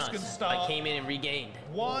have gone us. I came in and regained.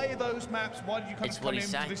 Why those maps? Why did you come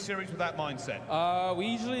into this series with that mindset? We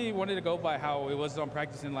usually wanted to go by how it was on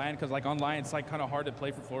practice in LAN, because like on LAN it's like kind of hard to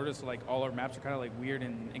play for Florida, so like all our maps are kind of like weird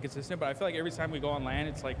and inconsistent. But I feel like every time we go on LAN,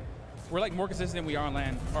 it's like we're like more consistent than we are on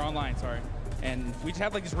LAN or online, sorry. And we just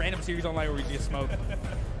have like this random series online where we just smoke.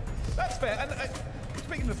 That's fair. And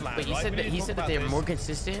speaking of LAN, but he said that they're more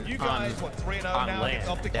consistent you guys, on, what, 3-0 on now LAN against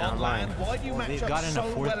than OpTic on LAN? Why do you match up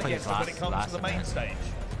so well against them when it comes to the main stage?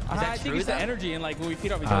 I think it's the energy and like when we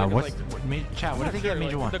feed off each other. Chat, what do they get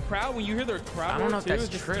Major 1? The crowd, when you hear the crowd, I don't know if that's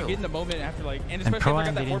just true. you get in the moment after like, and especially if I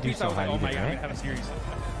got that 4-piece, I was like, oh my god, I'm gonna have a series.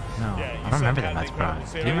 No, I don't remember that match, bro.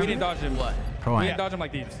 We didn't dodge him. What? Pro-Am. We didn't dodge him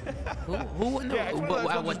like these. Who in the,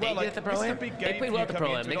 what they did at the Pro-Am? They played well at the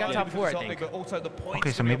Pro-Am. They got top 4, I think.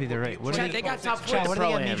 Okay, so maybe they're right. What they got top 4 at the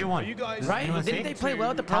Pro-Am. Major 1? Right? Didn't they play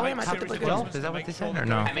well at the Pro-Am? I thought they played well. Is that what they said or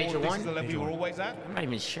no? At Major 1? I'm not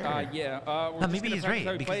even sure. Yeah. No, maybe he's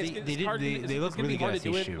right because they look really good at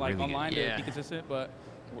this shoot. Like online to be consistent, but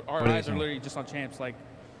our eyes are literally just on champs. Like,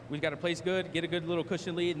 we've got to place good, get a good little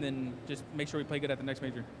cushion lead, and then just make sure we play good at the next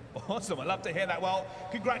major. Awesome. I love to hear that. Well,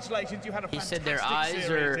 congratulations. You had a fantastic He said their eyes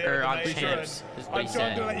are on champs. I'm sure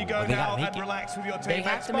I'm going to let you go now and relax with your team. They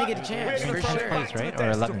have to make it a champs, for sure. Right?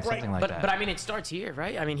 Or 11, something like that. But I mean, it starts here,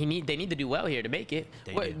 right? I mean, they need to do well here to make it.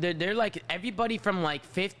 They're like, everybody from like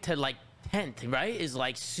 5th to like 10th, right, is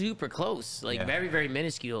like super close, like very, very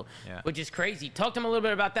minuscule, which is crazy. Talk to him a little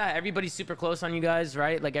bit about that. Everybody's super close on you guys,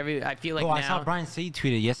 right? Like I feel like now. I saw Brian Said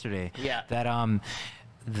tweeted yesterday that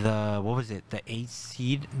the 8th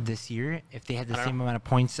seed this year, if they had the same amount of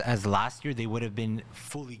points as last year, they would have been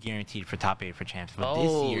fully guaranteed for top 8 for champs. But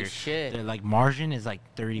this year, their like margin is like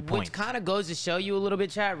 30 points. Which kind of goes to show you a little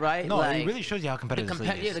bit, chat, right? No, like, it really shows you how competitive this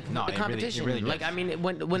league is. The competition. It really like I mean,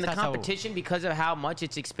 when the competition, because of how much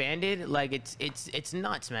it's expanded, like it's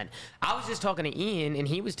nuts, man. I was just talking to Ian, and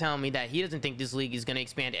he was telling me that he doesn't think this league is going to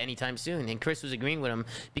expand anytime soon. And Chris was agreeing with him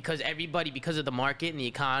because because of the market and the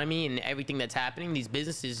economy and everything that's happening, these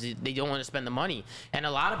businesses, they don't want to spend the money, and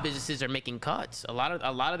a lot of businesses are making cuts. A lot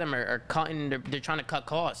of them are cutting. They're trying to cut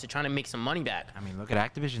costs. They're trying to make some money back. I mean, look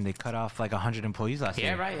at Activision. They cut off like 100 employees last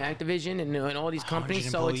year. Yeah, right. Activision and all these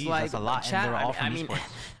companies. So it's like that's a lot. Chat, and they're all from I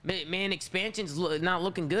mean, man, expansion's not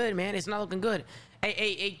looking good, man. It's not looking good.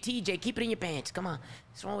 Hey, TJ, keep it in your pants. Come on.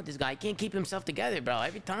 What's wrong with this guy? He can't keep himself together, bro.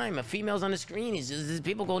 Every time a female's on the screen,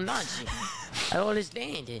 people go nuts. I don't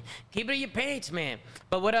understand. Keep it in your pants, man.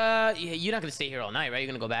 But what, you're not going to stay here all night, right?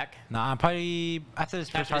 You're going to go back? Nah, I'm probably, after this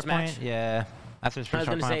first hard point, yeah. After this first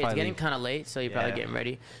hard point, I was going to say, it's getting kind of late, so you're probably getting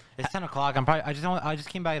ready. It's 10 o'clock. I just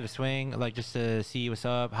came back at a swing, like, just to see what's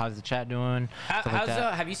up. How's the chat doing?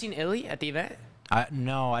 Have you seen Illy at the event?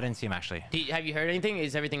 No, I didn't see him actually. Have you heard anything?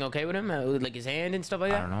 Is everything okay with him? Like his hand and stuff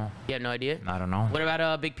like that? I don't know. You have no idea? I don't know. What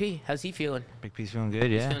about Big P? How's he feeling? Big P's feeling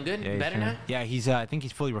good, yeah. He's feeling good? Yeah, better now? Yeah, he's I think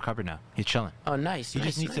he's fully recovered now. He's chilling. Oh, nice. He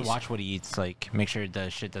just needs to watch what he eats, like make sure the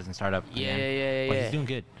shit doesn't start up again. Yeah. But he's doing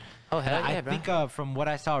good. Oh, hell yeah, I think from what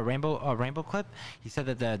I saw, a Rainbow clip, he said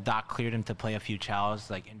that the doc cleared him to play a few chows,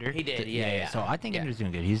 like Ender. He did, yeah. So I think Ender's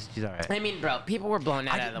doing good. He's all right. I mean, bro, people were blowing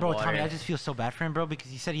that out of the water. Tommy, I just feel so bad for him, bro, because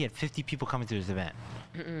he said he had 50 people coming to his event.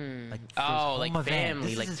 Like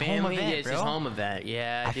family. Like family. Yeah, it's his home event.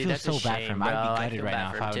 Yeah, I feel so bad for him. I'd be gutted right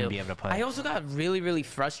now if I wouldn't be able to play. I also got really, really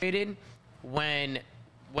frustrated when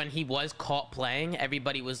he was caught playing.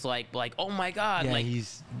 Everybody was like, oh my god, like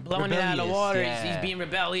he's blowing it out of the water. He's being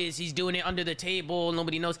rebellious. He's doing it under the table.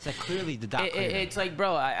 Nobody knows. It's like clearly the doc. It's like,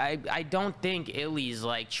 bro, I don't think Illy's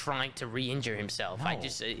like trying to re-injure himself. No. I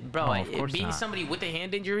just, bro, being somebody with a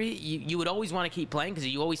hand injury, you would always want to keep playing because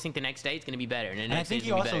you always think the next day it's gonna be better. And I think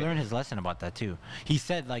he also learned his lesson about that too. He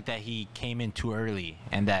said like that he came in too early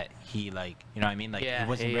and that he like, you know what I mean, like he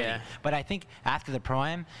wasn't ready. But I think after the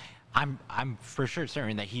Pro-Am, I'm for sure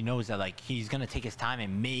certain that he knows that like he's gonna take his time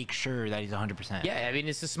and make sure that he's 100%. Yeah, I mean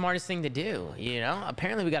it's the smartest thing to do, you know.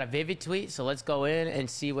 Apparently we got a Vivid tweet, so let's go in and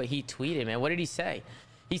see what he tweeted, man. What did he say?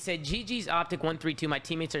 He said, "GG's OpTic 132. My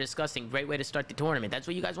teammates are disgusting. Great way to start the tournament." That's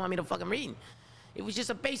what you guys want me to fucking read. It was just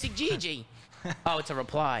a basic GG. Oh, it's a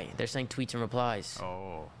reply. They're saying tweets and replies.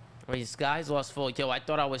 Oh. Wait, Skyz lost full. Yo, I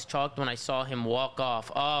thought I was chalked when I saw him walk off.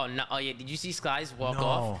 Oh no! Oh yeah, did you see Skyz walk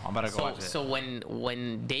off? No, I'm about to go watch it. So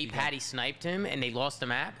when Davepadie sniped him and they lost the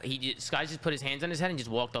map, Skyz just put his hands on his head and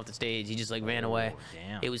just walked off the stage. He just like ran away.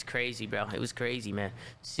 Damn. It was crazy, bro. It was crazy, man.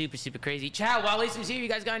 Super crazy. Ciao, while Asim's here, you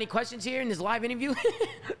guys got any questions here in this live interview?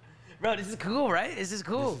 Bro, this is cool, right? This is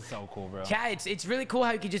cool. This is so cool, bro. Chat, it's really cool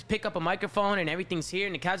how you can just pick up a microphone and everything's here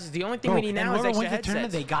and the couch is the only thing we need now is extra headsets.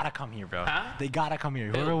 Tournament, they gotta come here, bro. Huh? They gotta come here.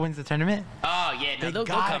 Whoever wins the tournament. Oh yeah, no, they'll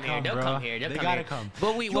come here. They'll come here. They gotta come.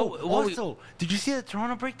 But also, did you see the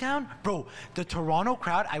Toronto breakdown, bro? The Toronto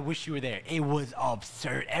crowd. I wish you were there. It was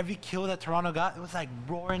absurd. Every kill that Toronto got, it was like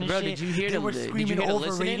roaring and shit. Bro, did you hear they were screaming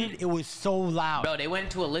overrated? It was so loud. Bro, they went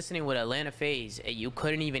to a listening with Atlanta FaZe, and you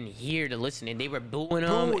couldn't even hear the listening. They were booing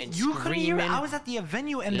them and you couldn't hear it. I was at the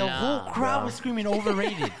venue, and the whole crowd was screaming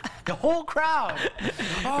overrated. The whole crowd.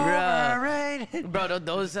 Overrated. Bro,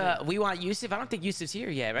 those we want Yusuf. I don't think Yusuf's here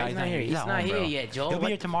yet, right? He's not here. He's not here yet, Joel. He'll be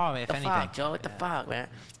here tomorrow, if anything. Fuck, Joel, what the fuck, man?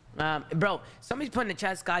 Bro, somebody's putting in the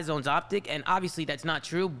chat Sky Zone's OpTic, and obviously that's not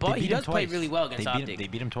true, but he does play really well against OpTic. They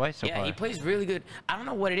beat him twice so far. Yeah, he plays really good. I don't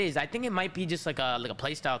know what it is. I think it might be just like a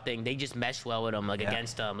play style thing. They just mesh well with him, like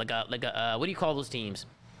against him, like a what do you call those teams?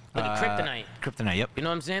 Like a kryptonite. Kryptonite, yep. You know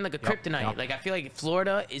what I'm saying? Like a kryptonite. Yep. Like I feel like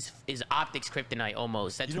Florida is OpTic's kryptonite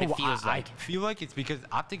almost. That's what it feels like. I feel like it's because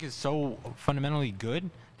OpTic is so fundamentally good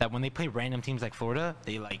that when they play random teams like Florida,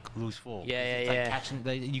 they like lose full. Yeah.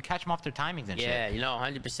 You catch them off their timings and shit. Yeah, you know,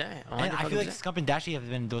 100%. And I feel like Scump and Dashy have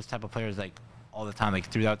been those type of players like all the time, like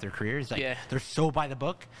throughout their careers. Like they're so by the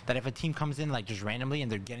book that if a team comes in like just randomly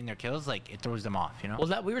and they're getting their kills, like it throws them off, you know?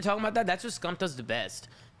 Well, we were talking about that. That's what Scump does the best.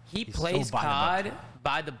 He plays COD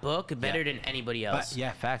by the book better than anybody else.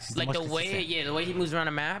 Yeah, facts. He's like the way he moves around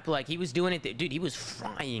a map, like he was doing it. Dude, he was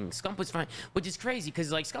frying. Scump was frying, which is crazy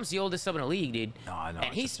because like Scump's the oldest sub in the league, dude. No, I know.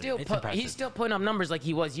 And he's still putting up numbers like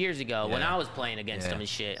he was years ago when I was playing against him and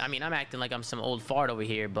shit. I mean, I'm acting like I'm some old fart over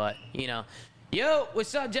here, but you know. Yo,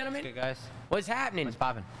 what's up, gentlemen? Good, guys. What's happening? What's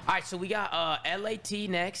popping? All right, so we got LAT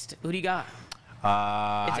next. Who do you got?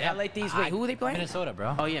 It's LAT's. Wait, who are they playing? Minnesota,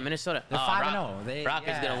 bro. Oh yeah, Minnesota. They're 5-0.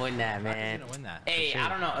 Rocket's gonna win that, man. Rocket's gonna win that. Hey, I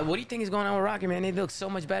don't know. What do you think is going on with Rocket, man? They look so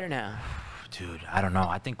much better now. Dude, I don't know.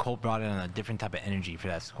 I think Cole brought in a different type of energy for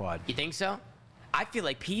that squad. You think so? I feel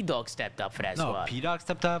like P-Dog stepped up for that squad. No, P-Dog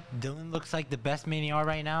stepped up. Dylan looks like the best main AR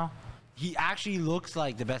right now. He actually looks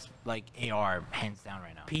like the best like AR hands down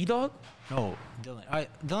right now. P-Dog? No, Dylan.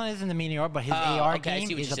 Dylan isn't the main AR, but his AR game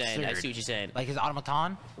is absurd. I see what you're saying. Like his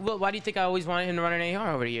automaton. Well, why do you think I always wanted him to run an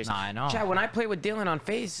AR over the years? Nah, I know. Chad, when I played with Dylan on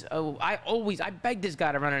FaZe, I begged this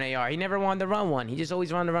guy to run an AR. He never wanted to run one. He just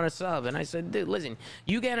always wanted to run a sub. And I said, dude, listen,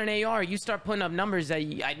 you get an AR, you start putting up numbers that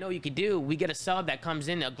I know you could do. We get a sub that comes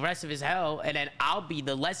in aggressive as hell, and then I'll be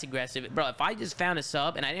the less aggressive. Bro, if I just found a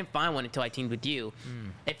sub, and I didn't find one until I teamed with you,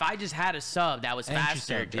 if I just had a sub that was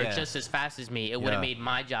faster or just as fast as me, it would have made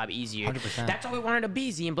my job easier. 100%. That's all we wanted to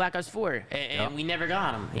be, Z in Black Ops 4, and we never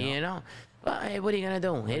got him, you know? But hey, what are you gonna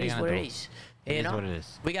do? It is what it is. You know? What it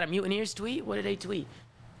is. We got a Mutineers tweet. What did they tweet?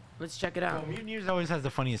 Let's check it out. Well, Mutineers always has the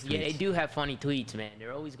funniest tweets. Yeah, they do have funny tweets, man.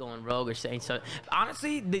 They're always going rogue or saying so.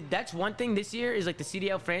 Honestly, that's one thing this year is like the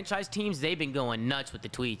CDL franchise teams. They've been going nuts with the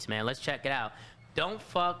tweets, man. Let's check it out. Don't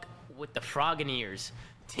fuck with the Frogineers.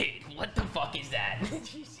 Dude, what the fuck is that?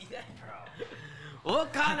 Did you see that, bro?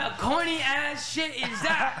 What kind of corny ass shit is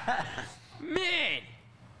that? Man,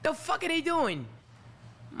 the fuck are they doing?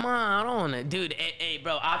 Man, I don't wanna, dude. Hey,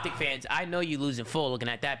 bro, OpTic fans, I know you losing full looking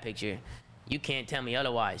at that picture. You can't tell me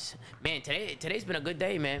otherwise. Man, today's been a good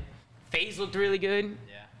day, man. FaZe looked really good.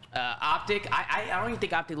 Yeah. OpTic, I don't even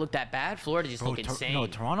think OpTic looked that bad. Florida just looked insane. No,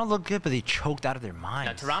 Toronto looked good, but they choked out of their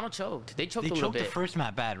minds. No, Toronto choked. They choked a little bit. They choked the first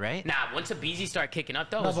map bad, right? Nah, once a BZ started kicking up,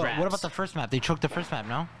 though, no, but what about the first map? They choked the first map,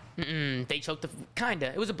 no? They choked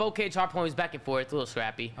kinda. It was a bow cage, hard point, was back and forth, a little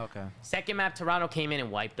scrappy. Okay. Second map, Toronto came in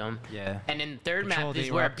and wiped them. Yeah. And then the third map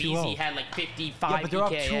is where BZ had like 55 Yeah, but they're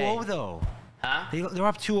up 2-0 though. Huh? They're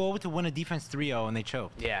up 2-0 to win a defense 3-0 and they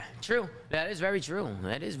choked. Yeah, true. That is very true.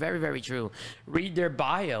 That is very, very true. Read their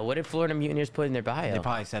bio. What did Florida Mutineers put in their bio? They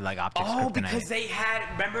probably said like OpTic. Oh, because they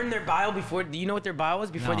had, remember in their bio before, do you know what their bio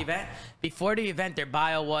was before the event? Before the event, their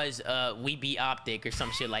bio was, we beat OpTic or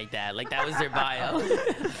some shit like that. Like that was their bio.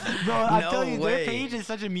 Bro, I tell you, their page is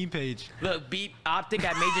such a meme page. Look, beat OpTic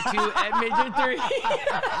at Major 2 and Major 3.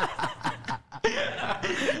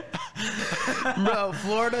 Bro,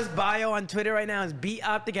 Florida's bio on Twitter right now is beat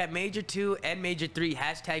OpTic at Major 2 and Major 3.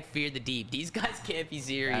 Hashtag fear the deep. These guys can't be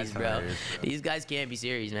serious, bro. These guys can't be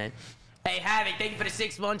serious, man. Hey, Havoc, thank you for the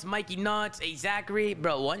 6 months. Mikey Nuts, hey, Zachary.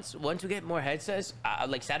 Bro, once we get more headsets,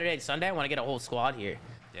 like Saturday and Sunday, I want to get a whole squad here.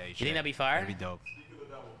 Yeah, you think that'd be fire? That'd be dope.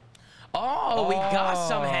 Oh, we got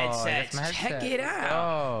some headsets. Check it out.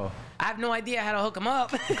 Oh. I have no idea how to hook them up.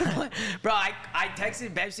 Bro, I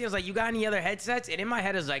texted Bebsy. I was like, you got any other headsets? And in my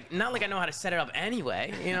head, I was like, not like I know how to set it up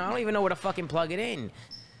anyway. You know, I don't even know where to fucking plug it in.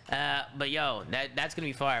 But yo, that's going to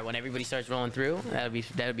be fire when everybody starts rolling through. That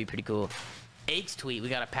would be pretty cool. Aches tweet. We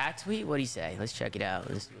got a Pat tweet. What'd he say? Let's check it out.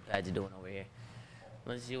 Let's see what Pat's doing over here.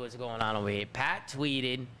 Let's see what's going on over here. Pat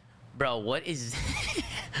tweeted, bro, what is...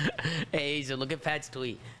 Hey, so look at Pat's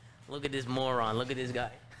tweet. Look at this moron. Look at this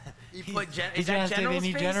guy. He put is that General's they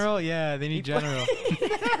need face? General? Yeah, they need General.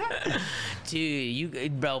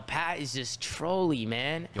 Dude, bro, Pat is just trolly,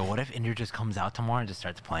 man. Yo, what if Ender just comes out tomorrow and just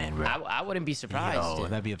starts playing, bro? I wouldn't be surprised. Yo,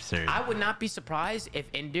 that'd be absurd. I would not be surprised if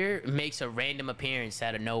Ender makes a random appearance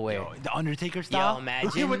out of nowhere. Yo, the Undertaker style? Yo,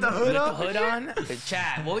 imagine. with the hood on?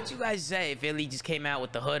 Chat, what would you guys say if Illy just came out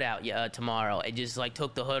with the hood out tomorrow and just like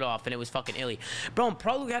took the hood off and it was fucking Illy? Bro, and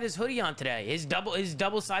Prolute had his hoodie on today. His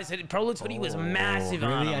double sized hoodie. Prolute's hoodie was massive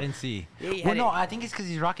on him. Really? I didn't see. Yeah, well, no, I think it's because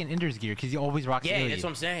he's rocking Ender's gear because he always rocks Illy. Yeah, that's what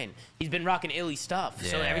I'm saying. He's been rocking Illy stuff,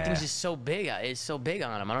 so everything's just so big. It's so big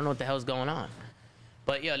on him. I don't know what the hell's going on.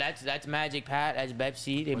 But yo, that's Magic Pat. That's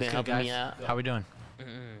Bepsi. They've been helping me out. How we doing?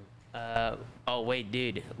 Oh wait,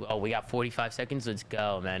 dude. Oh, we got 45 seconds. Let's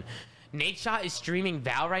go, man. Nate Shot is streaming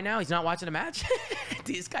Val right now. He's not watching the match.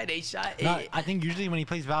 This guy Nate Shot. No, I think usually when he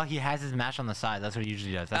plays Val, he has his match on the side. That's what he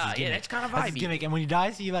usually does. That's his gimmick. Yeah, that's kind of That's his gimmick. And when he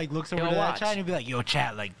dies, he like looks over to that chat and he'll be like, "Yo,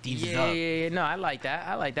 chat, like thieves is up." Yeah. No, I like that.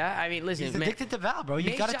 I mean, listen, he's addicted to Val, bro.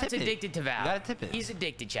 You gotta tip it. Addicted to Val. You gotta tip it. He's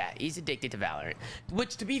addicted, chat. He's addicted to Valorant.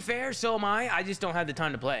 Which, to be fair, so am I. I just don't have the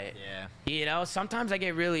time to play it. Yeah. You know, sometimes I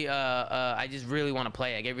get really, I just really want to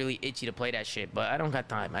play. I get really itchy to play that shit, but I don't got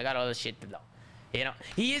time. I got other shit to do. You know,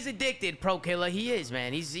 he is addicted, Pro Killer. He is,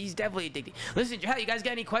 man. He's definitely addicted. Listen, you guys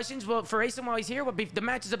got any questions? Well, for Asim while he's here, but the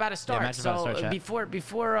match is about to start. Match is about to start,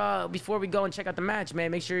 before we go and check out the match,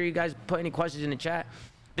 man, make sure you guys put any questions in the chat.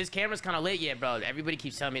 This camera's kind of lit, yeah, bro. Everybody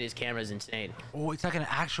keeps telling me this camera's insane. Oh, it's like an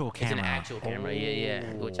actual camera. It's an actual camera,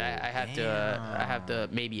 yeah. Which I have to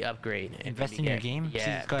maybe upgrade. Invest in your game?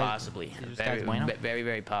 Yeah, possibly. Very,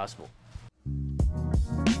 very possible.